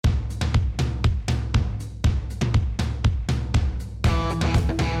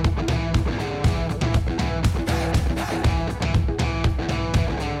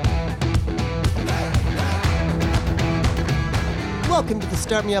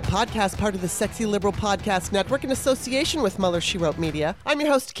Start Me Up podcast, part of the Sexy Liberal Podcast Network in association with Mueller, She Wrote Media. I'm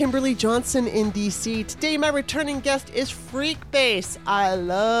your host, Kimberly Johnson in D.C. Today, my returning guest is Freekbass. I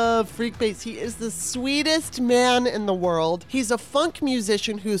love Freekbass. He is the sweetest man in the world. He's a funk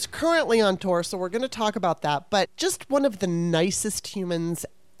musician who's currently on tour, so we're going to talk about that, but just one of the nicest humans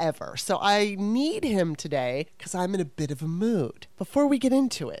ever. So I need him today because I'm in a bit of a mood. Before we get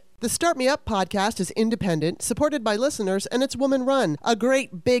into it, the Start Me Up podcast is independent, supported by listeners, and it's woman-run. A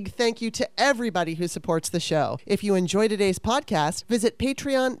great big thank you to everybody who supports the show. If you enjoy today's podcast, visit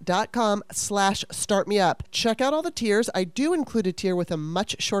patreon.com/startmeup. Check out all the tiers. I do include a tier with a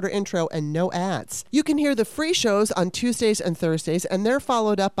much shorter intro and no ads. You can hear the free shows on Tuesdays and Thursdays, and they're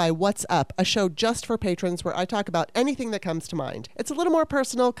followed up by What's Up, a show just for patrons where I talk about anything that comes to mind. It's a little more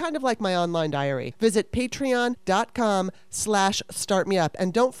personal, kind of like my online diary. Visit patreon.com/startmeup,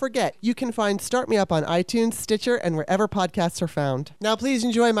 and don't forget, you can find Start Me Up on iTunes, Stitcher, and wherever podcasts are found. Now, please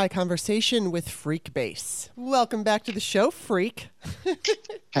enjoy my conversation with Freekbass. Welcome back to the show, Freak.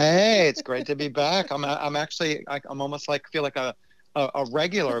 Hey, it's great to be back. I'm almost like feel like a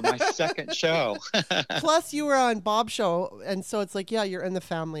regular, my second show. Plus, you were on Bob's show, and so it's like, yeah, you're in the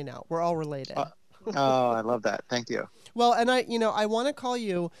family now. We're all related. Oh, I love that. Thank you. Well, and I want to call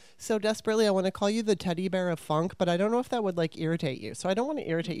you so desperately. I want to call you the teddy bear of funk, but I don't know if that would irritate you. So I don't want to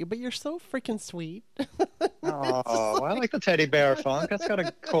irritate you, but you're so freaking sweet. Oh, I like the teddy bear of funk. That's got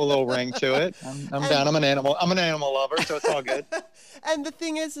a cool little ring to it. I'm down. I'm an animal lover, so it's all good. And the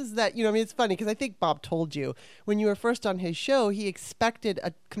thing is that, it's funny because I think Bob told you when you were first on his show, he expected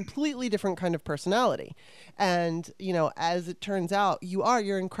a completely different kind of personality. And, as it turns out,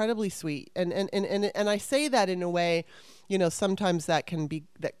 you're incredibly sweet. And I say that in a way, sometimes that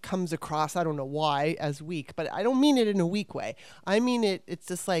comes across, I don't know why, as weak, but I don't mean it in a weak way. I mean it's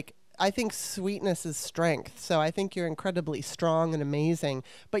just like, I think sweetness is strength. So I think you're incredibly strong and amazing,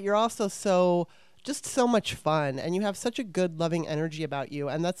 but you're also so much fun, and you have such a good, loving energy about you,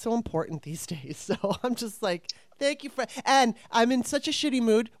 and that's so important these days. So I'm just like, thank you and I'm in such a shitty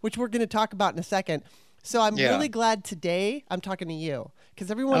mood, which we're going to talk about in a second. So I'm really glad today I'm talking to you,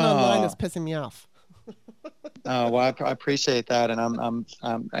 because everyone online is pissing me off. Well, I appreciate that, and I'm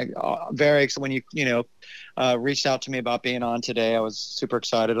very excited when you reached out to me about being on today. I was super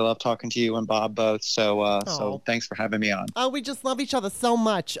excited. I love talking to you and Bob both. So thanks for having me on. Oh, we just love each other so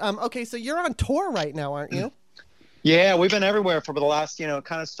much. Okay, so you're on tour right now, aren't you? Yeah, we've been everywhere for the last,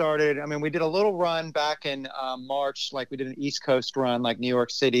 kind of started. I mean, we did a little run back in March, like we did an East Coast run, like New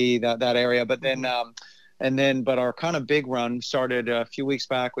York City, that area, but then. But our kind of big run started a few weeks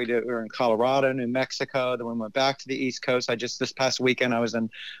back. We were in Colorado, New Mexico. Then we went back to the East Coast. This past weekend,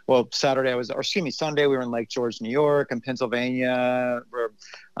 Sunday we were in Lake George, New York, and Pennsylvania. We're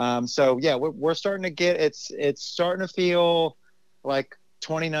starting to get, it's starting to feel like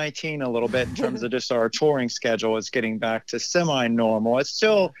 2019 a little bit in terms of just our touring schedule is getting back to semi-normal. It's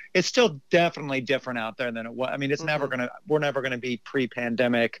still definitely different out there than it was. I mean, we're never gonna be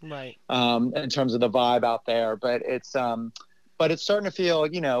pre-pandemic, right? In terms of the vibe out there, but it's starting to feel,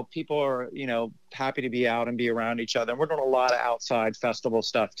 people are, happy to be out and be around each other. And we're doing a lot of outside festival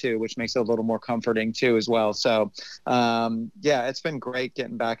stuff too, which makes it a little more comforting too as well. So, it's been great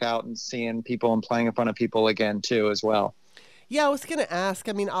getting back out and seeing people and playing in front of people again too as well. Yeah, I was going to ask,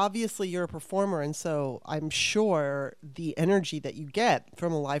 I mean, obviously you're a performer, and so I'm sure the energy that you get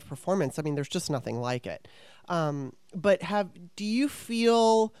from a live performance, I mean, there's just nothing like it. But do you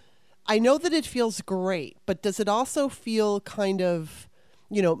feel, I know that it feels great, but does it also feel kind of,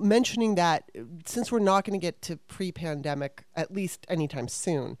 mentioning that since we're not going to get to pre-pandemic, at least anytime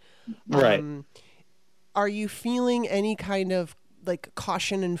soon, right? Are you feeling any kind of like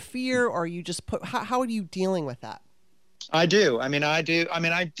caution and fear, or are you just how are you dealing with that? I do. I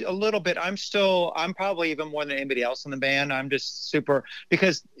a little bit. I'm probably even more than anybody else in the band. I'm just super,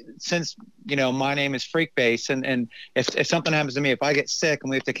 because since, my name is Freekbass, and if something happens to me, if I get sick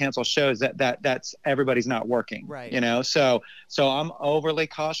and we have to cancel shows, that's everybody's not working, right? So I'm overly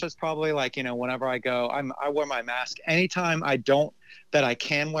cautious probably, like, whenever I go, I wear my mask anytime I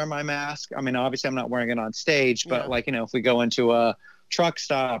can wear my mask. I mean, obviously I'm not wearing it on stage, but if we go into a truck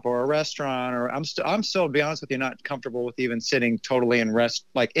stop or a restaurant, or I'm still, to be honest with you, not comfortable with even sitting totally in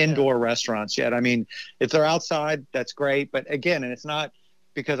indoor restaurants yet. I mean, if they're outside, that's great. But again, and it's not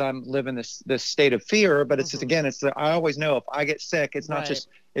because I'm living this state of fear, but it's just, again, I always know if I get sick, it's not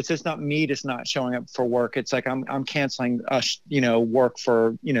it's just not me just not showing up for work. It's like I'm canceling work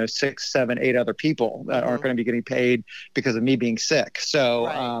for 6, 7, 8 other people that aren't going to be getting paid because of me being sick.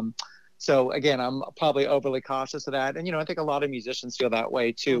 So So again, I'm probably overly cautious of that. And, I think a lot of musicians feel that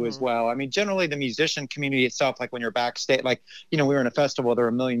way too, as well. I mean, generally the musician community itself, like when you're backstage, like, we were in a festival, there were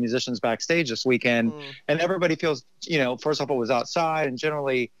a million musicians backstage this weekend, and everybody feels, first off, it was outside, and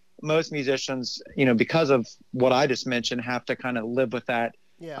generally most musicians, because of what I just mentioned, have to kind of live with that.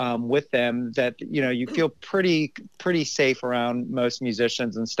 With them, that you feel pretty safe around most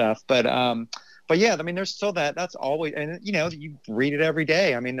musicians and stuff, but yeah, I mean, there's still that's always, and you read it every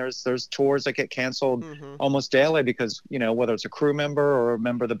day. I mean, there's tours that get canceled almost daily because whether it's a crew member or a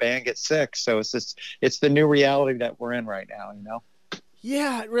member of the band gets sick. So it's the new reality that we're in right now.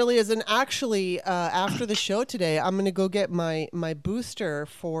 Yeah, it really is. And actually, after the show today, I'm going to go get my booster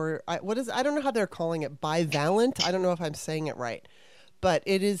for I don't know how they're calling it, bivalent. I don't know if I'm saying it right. But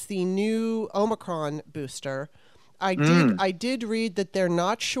it is the new Omicron booster. I did read that they're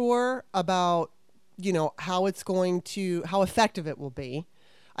not sure about, how effective it will be.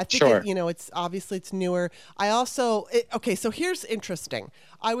 I think, it's newer. I also, so here's interesting.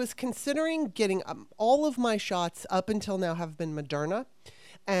 I was considering getting all of my shots up until now have been Moderna.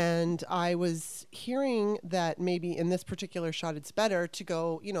 And I was hearing that maybe in this particular shot, it's better to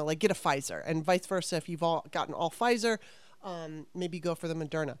go, like get a Pfizer, and vice versa. If you've all gotten all Pfizer, maybe go for the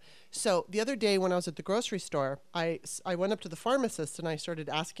Moderna. So the other day when I was at the grocery store, I went up to the pharmacist and I started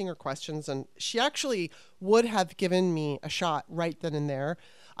asking her questions, and she actually would have given me a shot right then and there.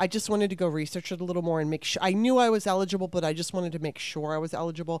 I just wanted to go research it a little more and make sure. I knew I was eligible, but I just wanted to make sure I was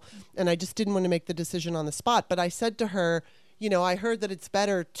eligible, and I just didn't want to make the decision on the spot. But I said to her, I heard that it's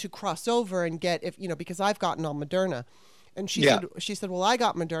better to cross over and get, because I've gotten all Moderna. And she said, well, I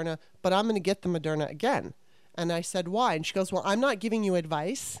got Moderna, but I'm going to get the Moderna again. And I said, why? And she goes, well, I'm not giving you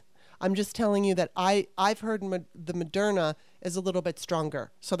advice. I'm just telling you that I've heard the Moderna is a little bit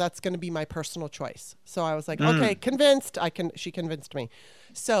stronger. So that's going to be my personal choice. So I was like, okay, convinced. She convinced me.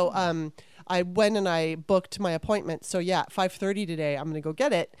 So I went and I booked my appointment. So yeah, 5:30 today, I'm going to go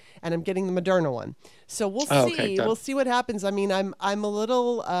get it, and I'm getting the Moderna one. So we'll see. Okay, we'll see what happens. I mean, I'm a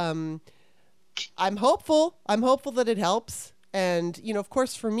little, I'm hopeful. I'm hopeful that it helps. And, of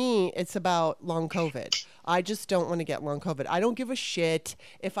course, for me, it's about long COVID. I just don't want to get long COVID. I don't give a shit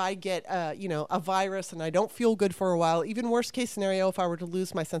if I get, a virus and I don't feel good for a while. Even worst case scenario, if I were to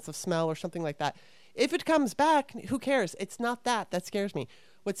lose my sense of smell or something like that. If it comes back, who cares? It's not that scares me.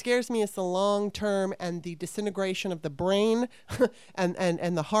 What scares me is the long term and the disintegration of the brain and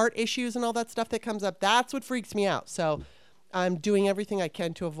the heart issues and all that stuff that comes up. That's what freaks me out. So I'm doing everything I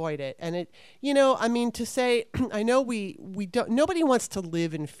can to avoid it. And it, to say, I know we don't, nobody wants to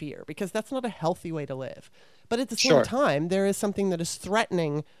live in fear because that's not a healthy way to live. But at the same time, there is something that is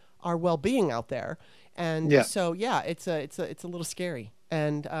threatening our well-being out there. And so, it's a little scary.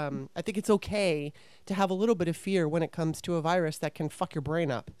 And I think it's okay to have a little bit of fear when it comes to a virus that can fuck your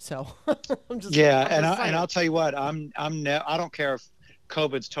brain up. So I'll tell you what, I don't care if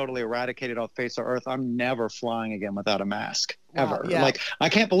COVID's totally eradicated off the face of Earth. I'm never flying again without a mask. Ever. Yeah. Like, I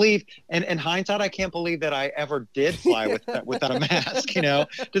can't believe, and in hindsight, I can't believe that I ever did fly without a mask,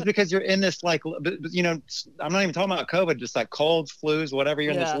 just because you're in this, like, I'm not even talking about COVID, just like colds, flus, whatever.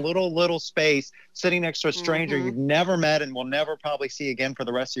 You're in this little space sitting next to a stranger you've never met and will never probably see again for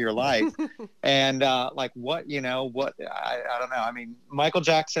the rest of your life. And like, what, I don't know. I mean, Michael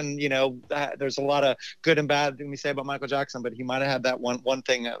Jackson, there's a lot of good and bad things we say about Michael Jackson, but he might have had that one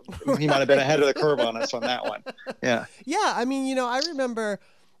thing. He might have been ahead of the curve on us on that one. Yeah. Yeah. I mean, I remember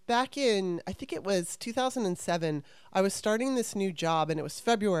back in, I think it was 2007, I was starting this new job, and it was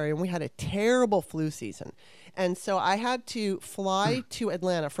February, and we had a terrible flu season. And so I had to fly to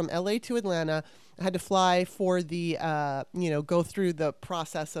Atlanta, from LA to Atlanta. I had to fly for the, go through the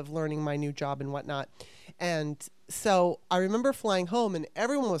process of learning my new job and whatnot. And so I remember flying home, and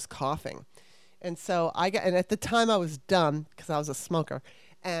everyone was coughing. And so and at the time I was dumb because I was a smoker.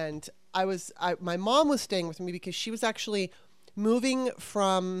 And my mom was staying with me because she was actually moving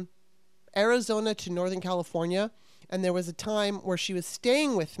from Arizona to Northern California. And there was a time where she was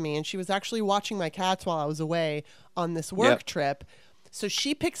staying with me, and she was actually watching my cats while I was away on this work trip. So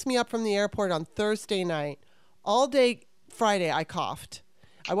she picks me up from the airport on Thursday night. All day Friday, I coughed.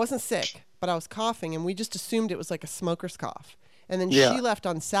 I wasn't sick, but I was coughing, and we just assumed it was like a smoker's cough. And then she left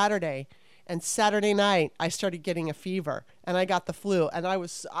on Saturday. And Saturday night, I started getting a fever, and I got the flu. And I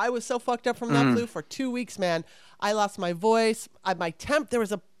was so fucked up from that flu for 2 weeks, man. I lost my voice. I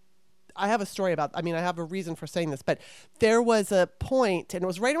have a story about, I have a reason for saying this, but there was a point, and it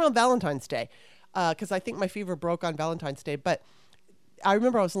was right around Valentine's Day, because I think my fever broke on Valentine's Day. But I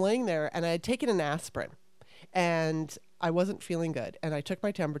remember I was laying there, and I had taken an aspirin, and I wasn't feeling good. And I took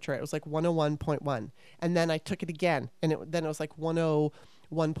my temperature. It was like 101.1. And then I took it again, and then it was like 101.2.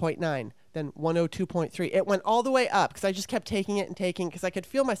 1.9, then 102.3. It went all the way up because I just kept taking it and taking because I could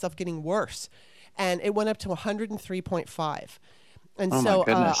feel myself getting worse. And it went up to 103.5. And so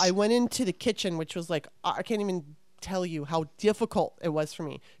I went into the kitchen, which was like, I can't even tell you how difficult it was for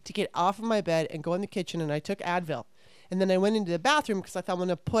me to get off of my bed and go in the kitchen. And I took Advil. And then I went into the bathroom because I thought I'm going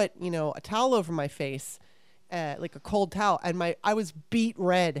to put, a towel over my face, like a cold towel. And I was beet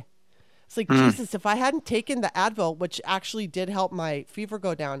red. It's like, Jesus, if I hadn't taken the Advil, which actually did help my fever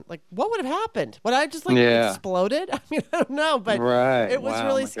go down, like, what would have happened? Would I just exploded? I mean, I don't know, but it was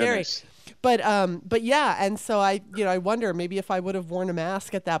really scary. Goodness. But yeah, and so I wonder maybe if I would have worn a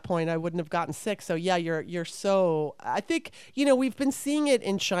mask at that point, I wouldn't have gotten sick. So yeah, you're so, I think, we've been seeing it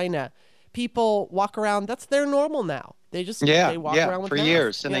in China. People walk around, that's their normal now. They just they walk around with for masks.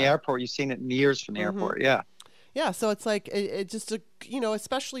 Years in the airport. You've seen it in years from the airport. Yeah. Yeah, so it's like it just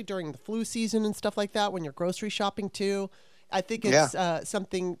especially during the flu season and stuff like that when you're grocery shopping too. I think it's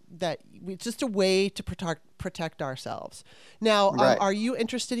something that just a way to protect ourselves. Now, are you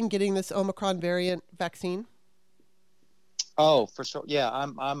interested in getting this Omicron variant vaccine? Oh, for sure. Yeah,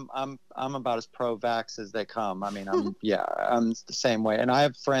 I'm about as pro-vax as they come. I mean, I'm the same way. And I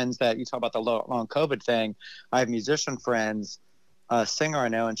have friends that you talk about the long COVID thing. I have musician friends, a singer I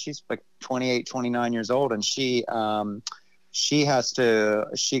know, and she's like 28, 29 years old, and she got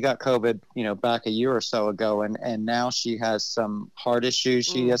COVID, back a year or so ago. And now she has some heart issues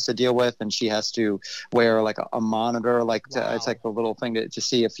she has to deal with. And she has to wear like a monitor, it's like the little thing to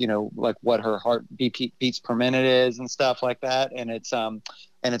see if, like what her heart beats per minute is and stuff like that. And it's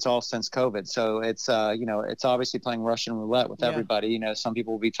all since COVID. So it's, it's obviously playing Russian roulette with everybody. Some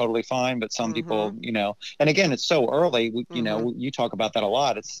people will be totally fine, but some people, and again, it's so early, you talk about that a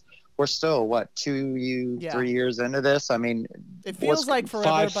lot. We're still 3 years into this. I mean, it feels like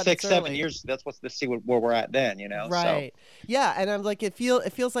forever, 5, but 6, it's 7 early. years. That's what's to see where we're at then, Right. So. Yeah, and I'm like, it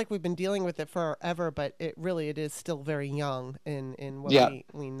feels like we've been dealing with it forever, but it is still very young in what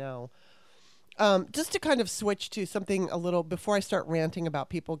we know. Just to kind of switch to something a little before I start ranting about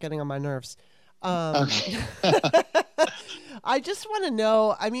people getting on my nerves. Okay. I just want to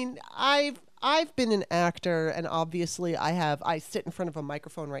know. I mean, I've been an actor, and obviously I sit in front of a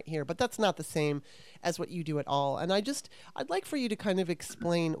microphone right here, but that's not the same as what you do at all. And I'd like for you to kind of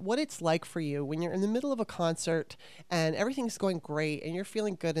explain what it's like for you when you're in the middle of a concert and everything's going great and you're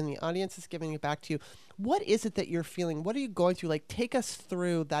feeling good and the audience is giving it back to you. What is it that you're feeling? What are you going through? Like, take us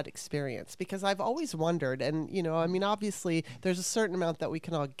through that experience, because I've always wondered, and, I mean, obviously there's a certain amount that we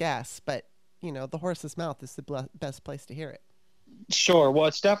can all guess, but, the horse's mouth is the best place to hear it. Sure. Well,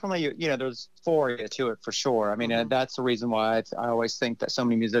 it's definitely, there's euphoria to it for sure. I mean, that's the reason why I always think that so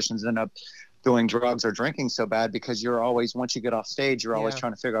many musicians end up doing drugs or drinking so bad, because you're always, once you get off stage, you're always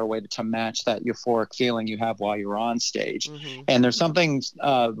trying to figure out a way to match that euphoric feeling you have while you're on stage. And there's something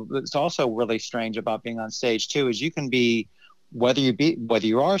that's also really strange about being on stage too, is you can be, whether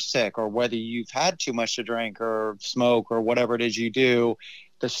you are sick or whether you've had too much to drink or smoke or whatever it is you do,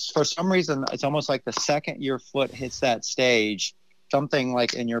 for some reason, it's almost like the second your foot hits that stage, something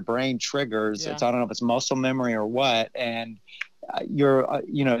like in your brain triggers. I don't know if it's muscle memory or what, and you're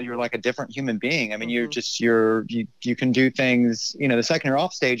like a different human being. I mean, you can do things. The second you're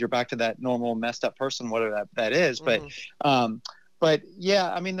off stage, you're back to that normal messed up person, whatever that is. But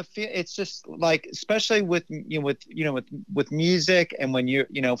yeah, I mean, it's just like, especially with music, and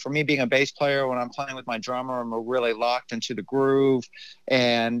when for me being a bass player, when I'm playing with my drummer and we're really locked into the groove,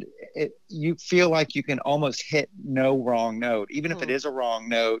 and you feel like you can almost hit no wrong note, even if it is a wrong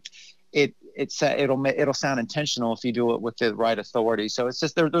note. It'll sound intentional if you do it with the right authority. So it's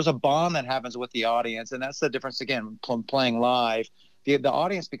just there's a bond that happens with the audience, and that's the difference again playing live. The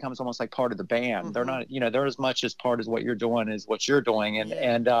audience becomes almost like part of the band. They're not, they're as much as part of what you're doing as what you're doing.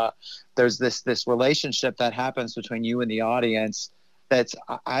 And there's this relationship that happens between you and the audience.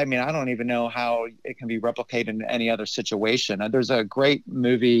 I mean, I don't even know how it can be replicated in any other situation. There's a great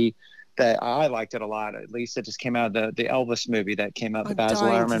movie that I liked it a lot. At least it just came out, the Elvis movie that came out, the Baz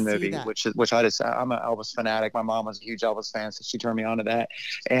Luhrmann movie, which I'm an Elvis fanatic. My mom was a huge Elvis fan, so she turned me on to that.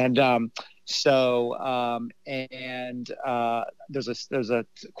 And there's a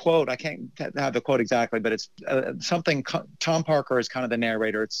quote, I can't have the quote exactly, but it's something. Tom Parker is kind of the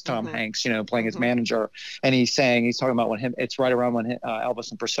narrator. It's Tom Hanks, playing his manager, and he's talking about it's right around when Elvis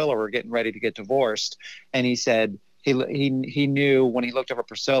and Priscilla were getting ready to get divorced, and he said he knew when he looked over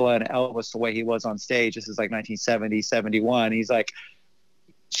Priscilla and Elvis the way he was on stage. This is like 1970, 71. He's like,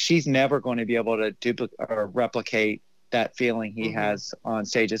 she's never going to be able to duplicate or replicate that feeling he has on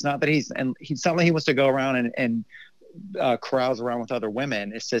stage. It's not that it's not like he wants to go around and carouse around with other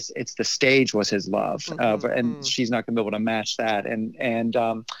women. It's just, it's the stage was his love, and she's not going to be able to match that. And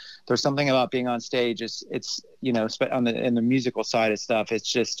there's something about being on stage. It's you know, in the musical side of stuff.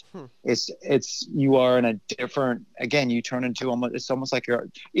 It's just it's you are in a different. Again, you turn into almost. It's almost like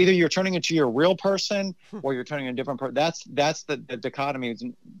you're turning into your real person, or you're turning into a different person. That's the dichotomy.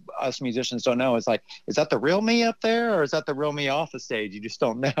 Us musicians don't know. It's like, is that the real me up there, or is that the real me off the stage? You just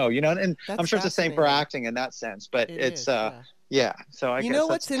don't know, you know. And I'm sure it's the same for acting in that sense, but it's yeah. So I guess know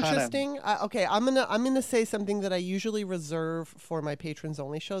what's interesting? Okay, I'm gonna say something that I usually reserve for my patrons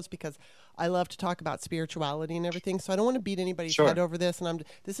only shows, because I love to talk about spirituality and everything. So I don't want to beat anybody's head over this. And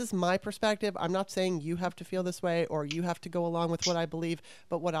this is my perspective. I'm not saying you have to feel this way or you have to go along with what I believe,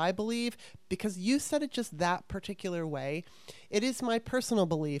 but what I believe, because you said it just that particular way, it is my personal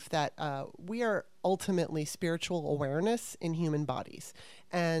belief that we are ultimately spiritual awareness in human bodies.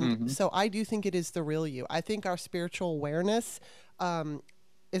 And so I do think it is the real you. I think our spiritual awareness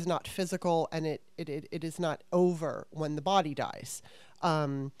is not physical, and it is not over when the body dies.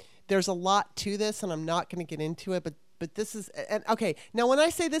 There's a lot to this, and I'm not going to get into it, but this is, and okay, now when I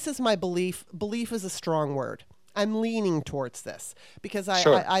say this is my belief is a strong word. I'm leaning towards this because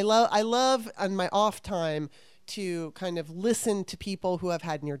I love on my off time to kind of listen to people who have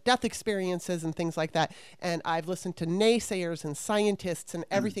had near-death experiences and things like that. And I've listened to naysayers and scientists and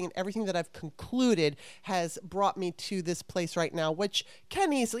everything, and everything that I've concluded has brought me to this place right now, which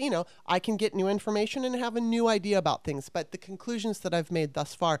can easily, you know, I can get new information and have a new idea about things. But the conclusions that I've made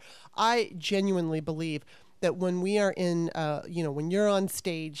thus far, I genuinely believe that when we are in, you know, when you're on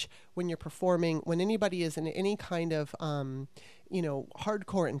stage, when you're performing, when anybody is in any kind of, you know,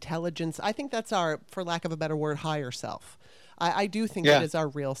 hardcore intelligence, I think that's our, for lack of a better word, higher self. I do think it is our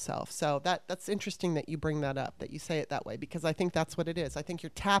real self. So that's interesting that you bring that up, that you say it that way, because I think that's what it is. I think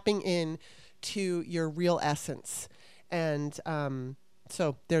you're tapping in to your real essence. And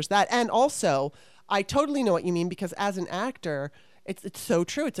so there's that. And also, I totally know what you mean, because as an actor, it's so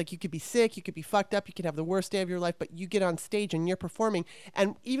true. It's like you could be sick, you could be fucked up, you could have the worst day of your life, but you get on stage and you're performing.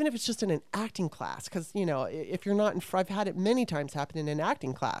 And even if it's just in an acting class, because, you know, if you're not I've had it many times happen in an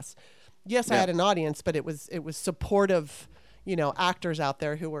acting class. Yes, I had an audience, but it was supportive, you know, actors out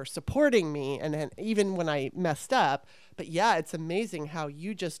there who were supporting me. And even when I messed up, but yeah, it's amazing how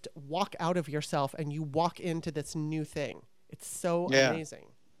you just walk out of yourself and you walk into this new thing. It's so amazing.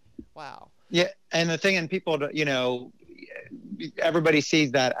 Wow. Yeah. And the thing, and people, you know, everybody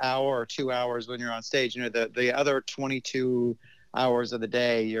sees that hour or 2 hours when you're on stage. You know, the other 22 hours of the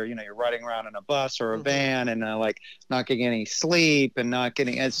day, you're riding around in a bus or a van and like not getting any sleep and not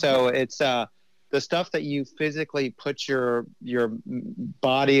getting. And so it's the stuff that you physically put your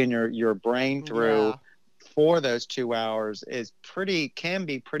body and your brain through for those 2 hours can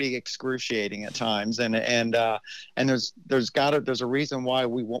be pretty excruciating at times. And there's a reason why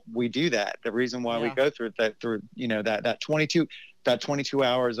we do that. The reason why we go through you know, that 22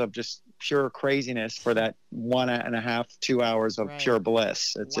 hours of just pure craziness for that 1.5, 2 hours of pure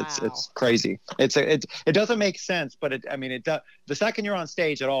bliss. It's crazy. It doesn't make sense, but it does. The second you're on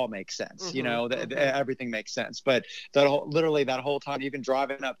stage, it all makes sense. You know, everything makes sense. But literally that whole time, even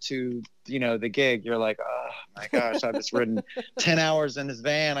driving up to, you know, the gig, you're like, oh my gosh, I've just ridden 10 hours in this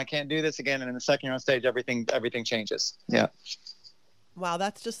van. I can't do this again. And then the second you're on stage, everything changes. Yeah. Wow,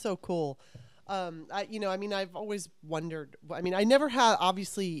 that's just so cool. I've always wondered. I mean, I never had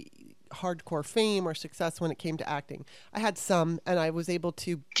obviously hardcore fame or success when it came to acting. I had some, and I was able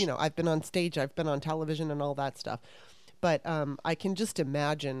to, you know, I've been on stage, I've been on television and all that stuff. But I can just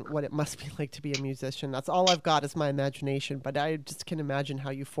imagine what it must be like to be a musician. That's all I've got is my imagination, but I just can imagine how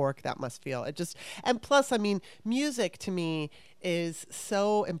euphoric that must feel. And plus, I mean, music to me is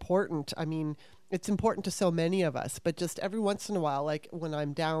so important. I mean, it's important to so many of us, but just every once in a while, like when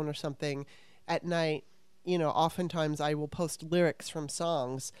I'm down or something at night, you know, oftentimes I will post lyrics from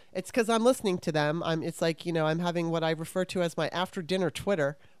songs. It's because I'm listening to them. It's like, you know, I'm having what I refer to as my after dinner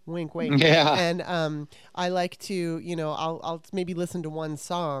Twitter. Wink, wink. Yeah. And I like to, you know, I'll maybe listen to one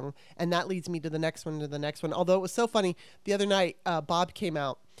song, and that leads me to the next one, Although it was so funny, the other night, Bob came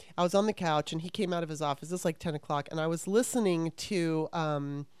out. I was on the couch, and he came out of his office. It's like 10 o'clock, and I was listening to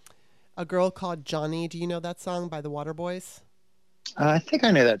a girl called Johnny. Do you know that song by the Waterboys? I think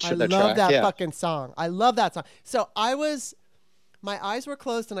I know that. I love that fucking song. I love that song. So my eyes were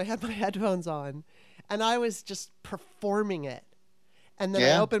closed and I had my headphones on, and I was just performing it. And then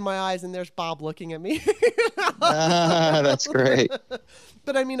I opened my eyes and there's Bob looking at me. That's great.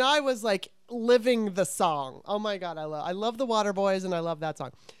 But I mean, I was like living the song. Oh my God, I love the Waterboys and I love that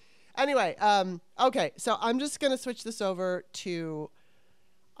song. Anyway, okay, so I'm just gonna switch this over to.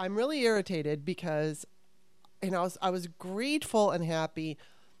 I'm really irritated because and I was grateful and happy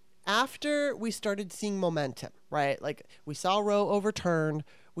after we started seeing momentum, right? Like we saw Roe overturned,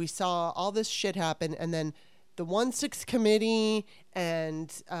 we saw all this shit happen, and then the 1-6 committee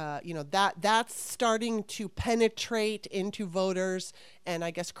and that's starting to penetrate into voters. And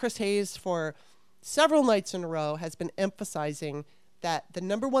I guess Chris Hayes for several nights in a row has been emphasizing that the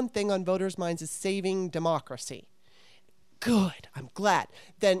number one thing on voters' minds is saving democracy. Good. I'm glad.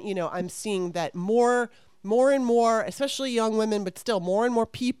 Then, I'm seeing that more and more, especially young women, but still more and more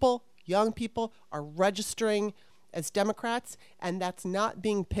people, young people, are registering as Democrats, and that's not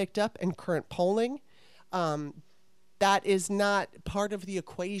being picked up in current polling. That is not part of the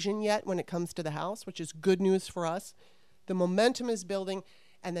equation yet when it comes to the House, which is good news for us. The momentum is building.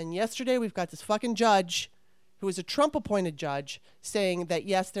 And then yesterday we've got this fucking judge who is a Trump-appointed judge saying that,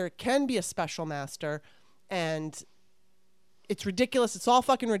 yes, there can be a special master, and it's ridiculous. It's all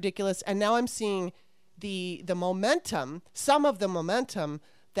fucking ridiculous. And now I'm seeing the momentum, some of the momentum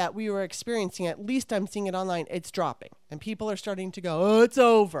that we were experiencing, at least I'm seeing it online, it's dropping. And people are starting to go, oh, it's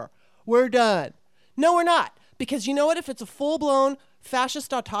over. We're done. No, we're not. Because you know what? If it's a full-blown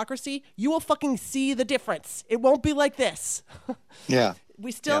fascist autocracy, you will fucking see the difference. It won't be like this. Yeah.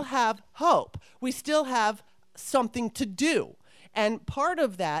 We still have hope. We still have something to do. And part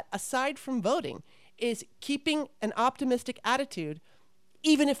of that, aside from voting, is keeping an optimistic attitude,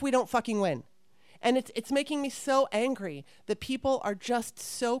 even if we don't fucking win. And it's making me so angry that people are just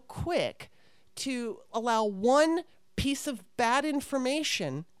so quick to allow one piece of bad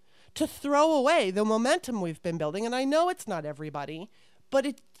information to throw away the momentum we've been building. And I know it's not everybody, but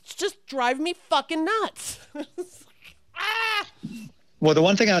it's just driving me fucking nuts. Well, the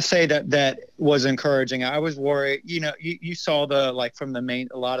one thing I'll say that was encouraging, I was worried, you saw from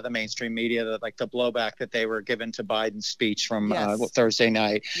a lot of the mainstream media, the blowback that they were given to Biden's speech from Thursday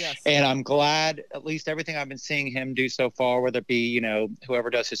night. Yes. And I'm glad at least everything I've been seeing him do so far, whether it be, whoever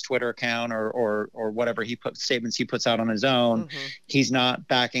does his Twitter account or whatever statements he puts out on his own, he's not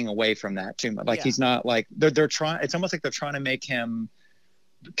backing away from that too much. He's not they're trying, it's almost like they're trying to make him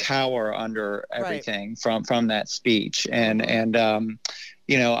cower under everything from that speech. And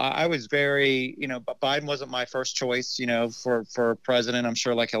I was very, Biden wasn't my first choice, for president. I'm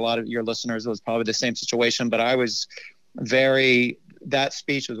sure like a lot of your listeners, it was probably the same situation, but I was that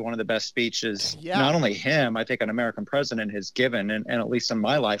speech was one of the best speeches, not only him, I think an American president has given, and at least in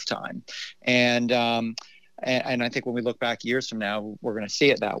my lifetime. And I think when we look back years from now, we're going to see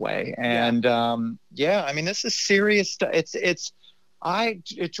it that way. And I mean, this is serious stuff.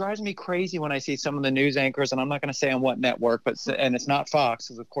 It drives me crazy when I see some of the news anchors, and I'm not going to say on what network, and it's not Fox,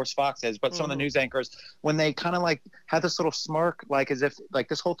 because of course Fox is, but some of the news anchors, when they kind of have this little smirk, as if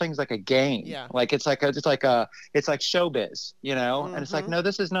this whole thing's like a game. Yeah. It's like showbiz, and it's like, no,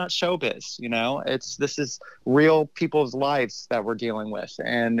 this is not showbiz, this is real people's lives that we're dealing with.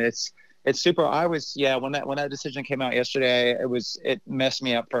 And it's super. I was, when that decision came out yesterday, it messed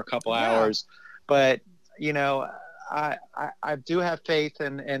me up for a couple hours, but I do have faith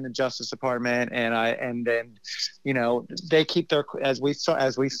in the Justice Department, and then they keep their, as we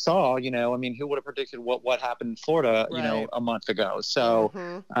saw, I mean, who would have predicted what happened in Florida, a month ago? So,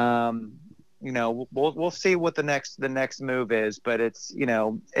 we'll see what the next move is, but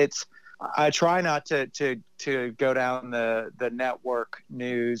I try not to go down the network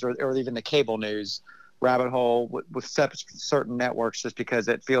news or even the cable news rabbit hole with certain networks, just because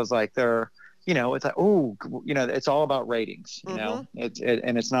it feels like they're, it's like, it's all about ratings,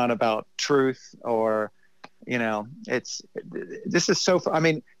 it's not about truth or, this is so, I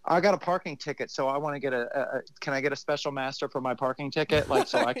mean, I got a parking ticket, so I want to can I get a special master for my parking ticket?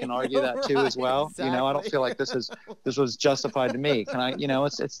 So I can argue that too as well. Exactly. I don't feel like this was justified to me. Can I,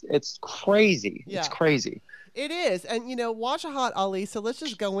 it's crazy. Yeah. It's crazy. It is. And, Wajahat Ali, so let's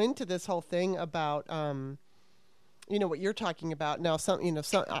just go into this whole thing about, what you're talking about now.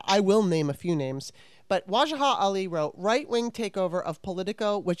 I will name a few names, but Wajahat Ali wrote "Right-Wing Takeover of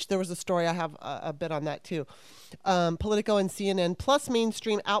Politico," which there was a story, I have a bit on that too. Politico and CNN, plus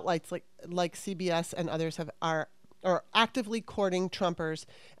mainstream outlets like CBS and others are actively courting Trumpers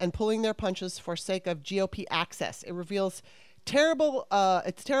and pulling their punches for sake of GOP access. It reveals terrible.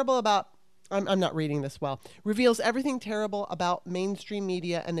 It's terrible about. I'm not reading this well. Reveals everything terrible about mainstream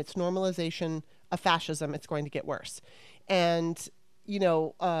media and its normalization of fascism. It's going to get worse. And,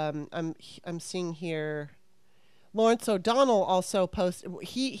 I'm seeing here, Lawrence O'Donnell also posted,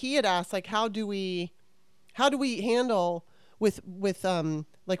 he had asked, how do we handle with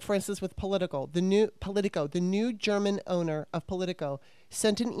for instance, with Politico, the new German owner of Politico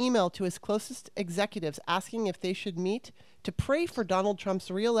sent an email to his closest executives asking if they should meet to pray for Donald Trump's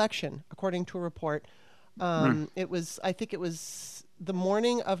re-election, according to a report I think it was the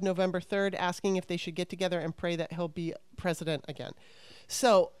morning of November 3rd, asking if they should get together and pray that he'll be president again.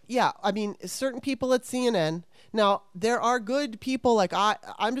 So, yeah, I mean, certain people at CNN. Now, there are good people, like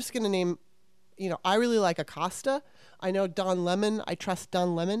I'm just going to name, I really like Acosta. I know Don Lemon. I trust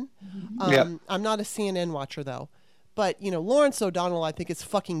Don Lemon. I'm not a CNN watcher, though. But, Lawrence O'Donnell, I think, is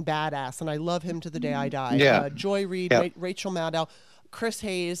fucking badass, and I love him to the day I die. Yeah. Joy Reid, Rachel Maddow, Chris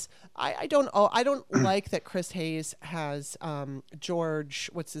Hayes. I don't like that Chris Hayes has George,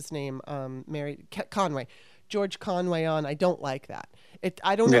 what's his name, married, Conway. George Conway on. I don't like that.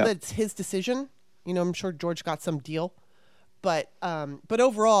 I don't know that it's his decision. I'm sure George got some deal. But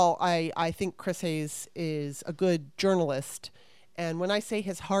overall, I think Chris Hayes is a good journalist. And when I say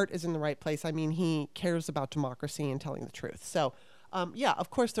his heart is in the right place, I mean he cares about democracy and telling the truth. So, of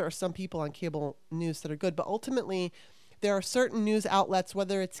course, there are some people on cable news that are good. But ultimately, there are certain news outlets,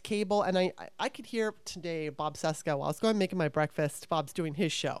 whether it's cable, and I could hear today Bob Cesca, while I was going making my breakfast, Bob's doing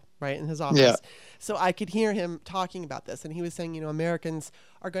his show, right, in his office. Yeah. So I could hear him talking about this, and he was saying, Americans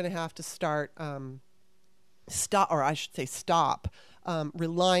are going to have to start, stop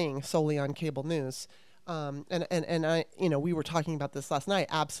relying solely on cable news. And I, we were talking about this last night.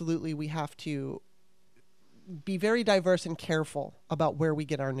 Absolutely, we have to be very diverse and careful about where we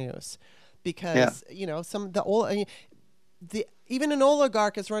get our news, because even an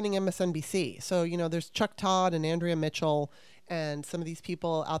oligarch is running MSNBC. So, there's Chuck Todd and Andrea Mitchell and some of these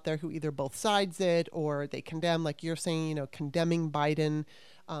people out there who either both sides it or they condemn, like you're saying, condemning Biden.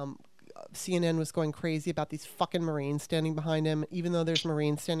 CNN was going crazy about these fucking Marines standing behind him, even though there's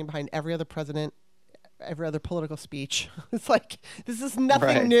Marines standing behind every other president, every other political speech. It's like, this is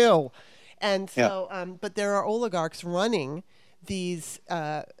nothing new. And so, but there are oligarchs running these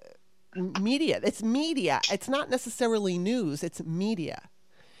media. It's media. It's not necessarily news. It's media.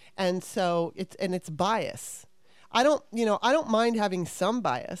 And so it's bias. I don't mind having some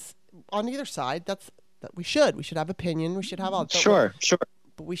bias on either side. That we should have opinion. We should have all. Sure.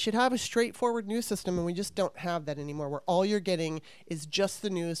 But we should have a straightforward news system, and we just don't have that anymore, where all you're getting is just the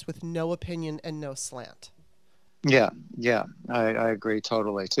news with no opinion and no slant. Yeah, I agree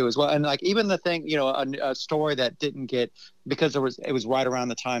totally too as well. And like even the thing, a story that didn't get, because it was right around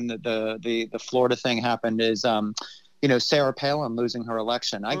the time that the Florida thing happened, is Sarah Palin losing her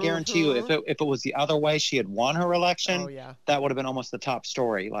election. I guarantee you, if it was the other way, she had won her election, that would have been almost the top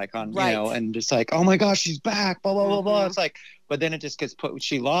story, like on and just like, oh my gosh, she's back, blah blah blah blah. It's like, but then it just gets put.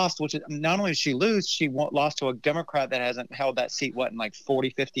 She lost, which is, not only did she lose, she lost to a Democrat that hasn't held that seat in like 40,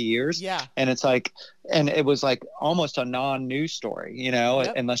 50 years. Yeah, and it's like, and it was like almost a non-news story,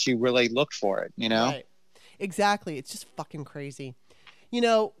 unless you really looked for it, Right. Exactly. It's just fucking crazy.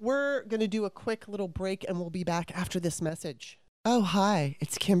 We're going to do a quick little break, and we'll be back after this message. Oh, hi,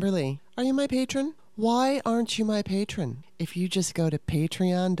 it's Kimberly. Are you my patron? Why aren't you my patron? If you just go to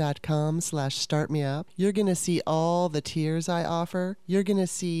patreon.com/startmeup, you're going to see all the tiers I offer. You're going to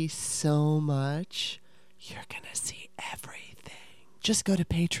see so much. You're going to see everything. Just go to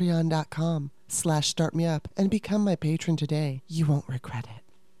patreon.com/startmeup and become my patron today. You won't regret it.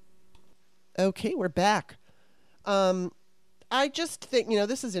 Okay, we're back. I just think,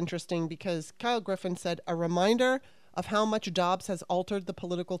 this is interesting because Kyle Griffin said, a reminder of how much Dobbs has altered the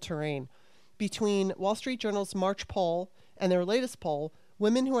political terrain. Between Wall Street Journal's March poll and their latest poll,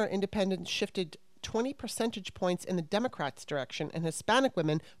 women who are independent shifted 20 percentage points in the Democrats' direction, and Hispanic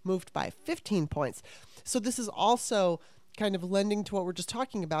women moved by 15 points. So this is also kind of lending to what we're just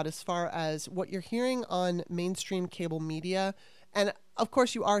talking about as far as what you're hearing on mainstream cable media. And of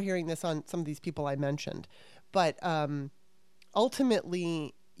course you are hearing this on some of these people I mentioned. But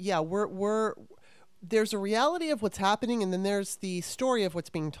ultimately, there's a reality of what's happening, and then there's the story of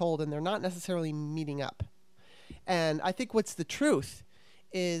what's being told, and they're not necessarily meeting up. And I think what's the truth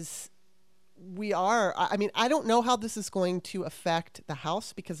is I don't know how this is going to affect the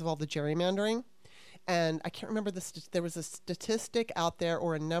House because of all the gerrymandering. And I can't remember there was a statistic out there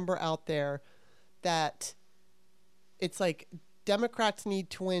or a number out there that it's like Democrats need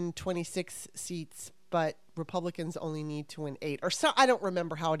to win 26 seats, but Republicans only need to win 8 or so. I don't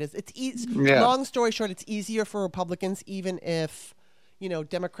remember how it is. It's long story short, it's easier for Republicans, even if,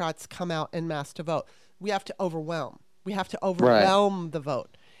 Democrats come out en masse to vote. We have to overwhelm the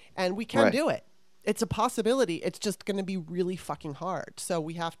vote, and we can do it. It's a possibility. It's just going to be really fucking hard. So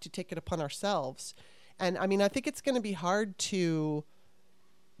we have to take it upon ourselves. And I mean, I think it's going to be hard to,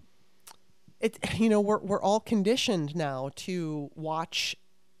 we're all conditioned now to watch.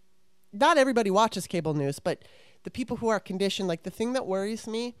 Not everybody watches cable news, but the people who are conditioned, like the thing that worries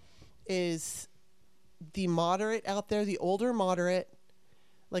me is the moderate out there, the older moderate,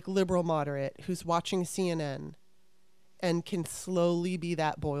 like liberal moderate who's watching CNN and can slowly be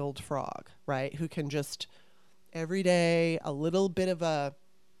that boiled frog, right? Who can just every day a little bit of a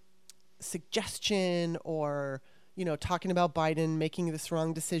suggestion or, you know, talking about Biden making this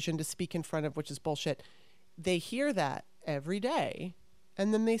wrong decision to speak in front of, which is bullshit. They hear that every day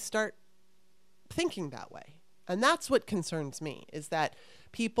and then they start thinking that way. And that's what concerns me, is that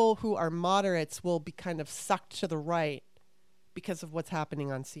people who are moderates will be kind of sucked to the right because of what's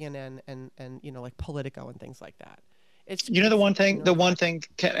happening on CNN and you know, like Politico and things like that. It's, you know, the one thing,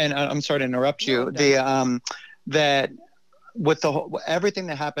 and I'm sorry to interrupt you, No. that with everything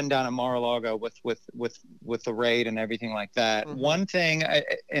that happened down at Mar-a-Lago with the raid and everything like that, one thing,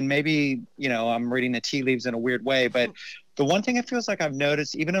 and maybe, you know, I'm reading the tea leaves in a weird way, but the one thing it feels like I've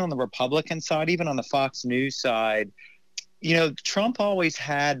noticed, even on the Republican side, even on the Fox News side, you know, Trump always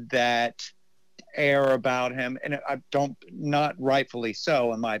had that air about him, and I don't, not rightfully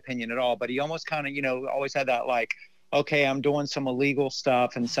so in my opinion at all, but he almost kind of, you know, always had that like, okay, I'm doing some illegal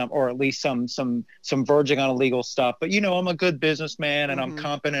stuff and or at least some verging on illegal stuff, but you know, I'm a good businessman and I'm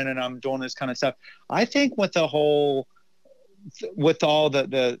competent and I'm doing this kind of stuff. I think with all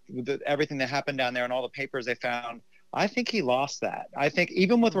the everything that happened down there and all the papers they found, I think he lost that. I think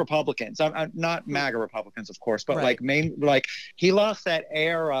even with Republicans, I'm not MAGA Republicans, of course, but like he lost that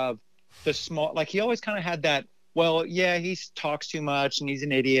air of the small, like he always kind of had that, well, yeah, he talks too much and he's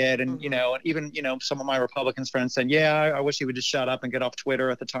an idiot. And, you know, and even, you know, some of my Republicans friends said, yeah, I wish he would just shut up and get off Twitter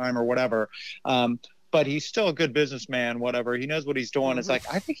at the time or whatever. But he's still a good businessman, whatever. He knows what he's doing. It's like,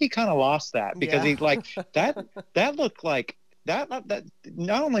 I think he kind of lost that because he like that looked like that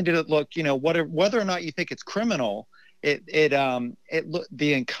not only did it look, you know, whether or not you think it's criminal, it looked,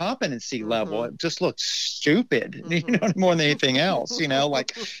 the incompetency level, it just looked stupid, you know, more than anything else, you know,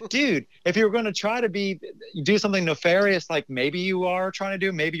 like, dude, if you were going to try to do something nefarious, like maybe you are trying to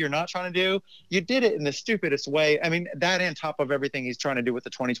do, maybe you're not trying to do, you did it in the stupidest way. I mean, that and top of everything he's trying to do with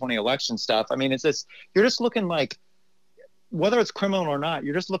the 2020 election stuff. I mean, it's just, you're just looking like, whether it's criminal or not,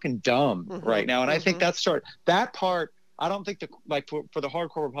 you're just looking dumb right now. And I think that part, I don't think for the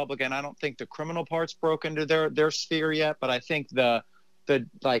hardcore Republican, I don't think the criminal part's broken into their sphere yet, but I think the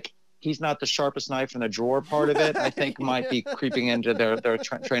like he's not the sharpest knife in the drawer part of it, I think might be creeping into their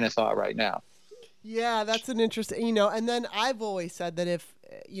train of thought right now. Yeah, that's an interesting, you know, and then I've always said that if,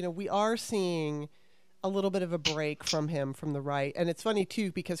 you know, we are seeing a little bit of a break from him from the right, and it's funny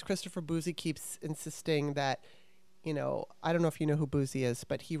too, because Christopher Bouzy keeps insisting that, you know, I don't know if you know who Bouzy is,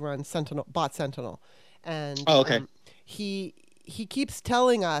 but he runs Bot Sentinel. And he keeps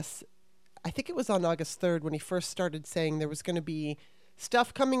telling us, I think it was on August 3rd when he first started saying there was going to be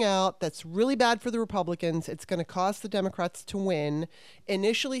stuff coming out that's really bad for the Republicans. It's going to cause the Democrats to win.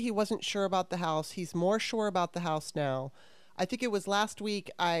 Initially, he wasn't sure about the House. He's more sure about the House now. I think it was last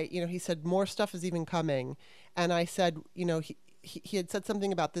week, he said more stuff is even coming. And I said, you know, he had said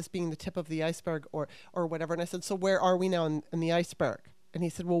something about this being the tip of the iceberg or whatever. And I said, so where are we now in the iceberg? And he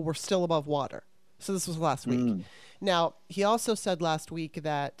said, well, we're still above water. So this was last week. Now, he also said last week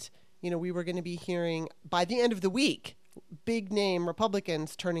that, you know, we were going to be hearing by the end of the week, big name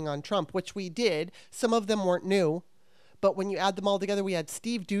Republicans turning on Trump, which we did. Some of them weren't new, but when you add them all together, we had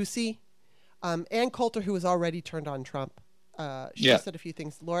Steve Doocy, Ann Coulter, who was already turned on Trump. She said a few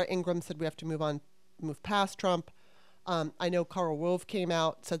things. Laura Ingraham said we have to move past Trump. I know Karl Rove came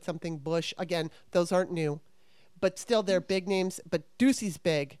out, said something. Bush, again, those aren't new, but still they're big names, but Doocy's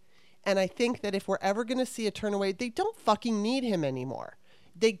big. And I think that if we're ever going to see a turn away, they don't fucking need him anymore.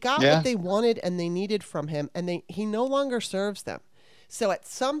 They got what they wanted and they needed from him, and he no longer serves them. So at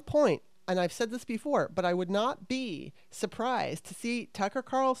some point, and I've said this before, but I would not be surprised to see Tucker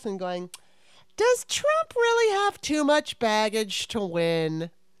Carlson going, does Trump really have too much baggage to win?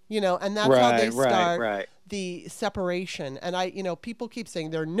 You know, and that's how they start the separation. And people keep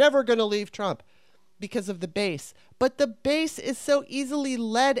saying they're never going to leave Trump because of the base. But the base is so easily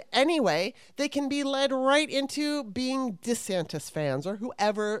led anyway. They can be led right into being DeSantis fans or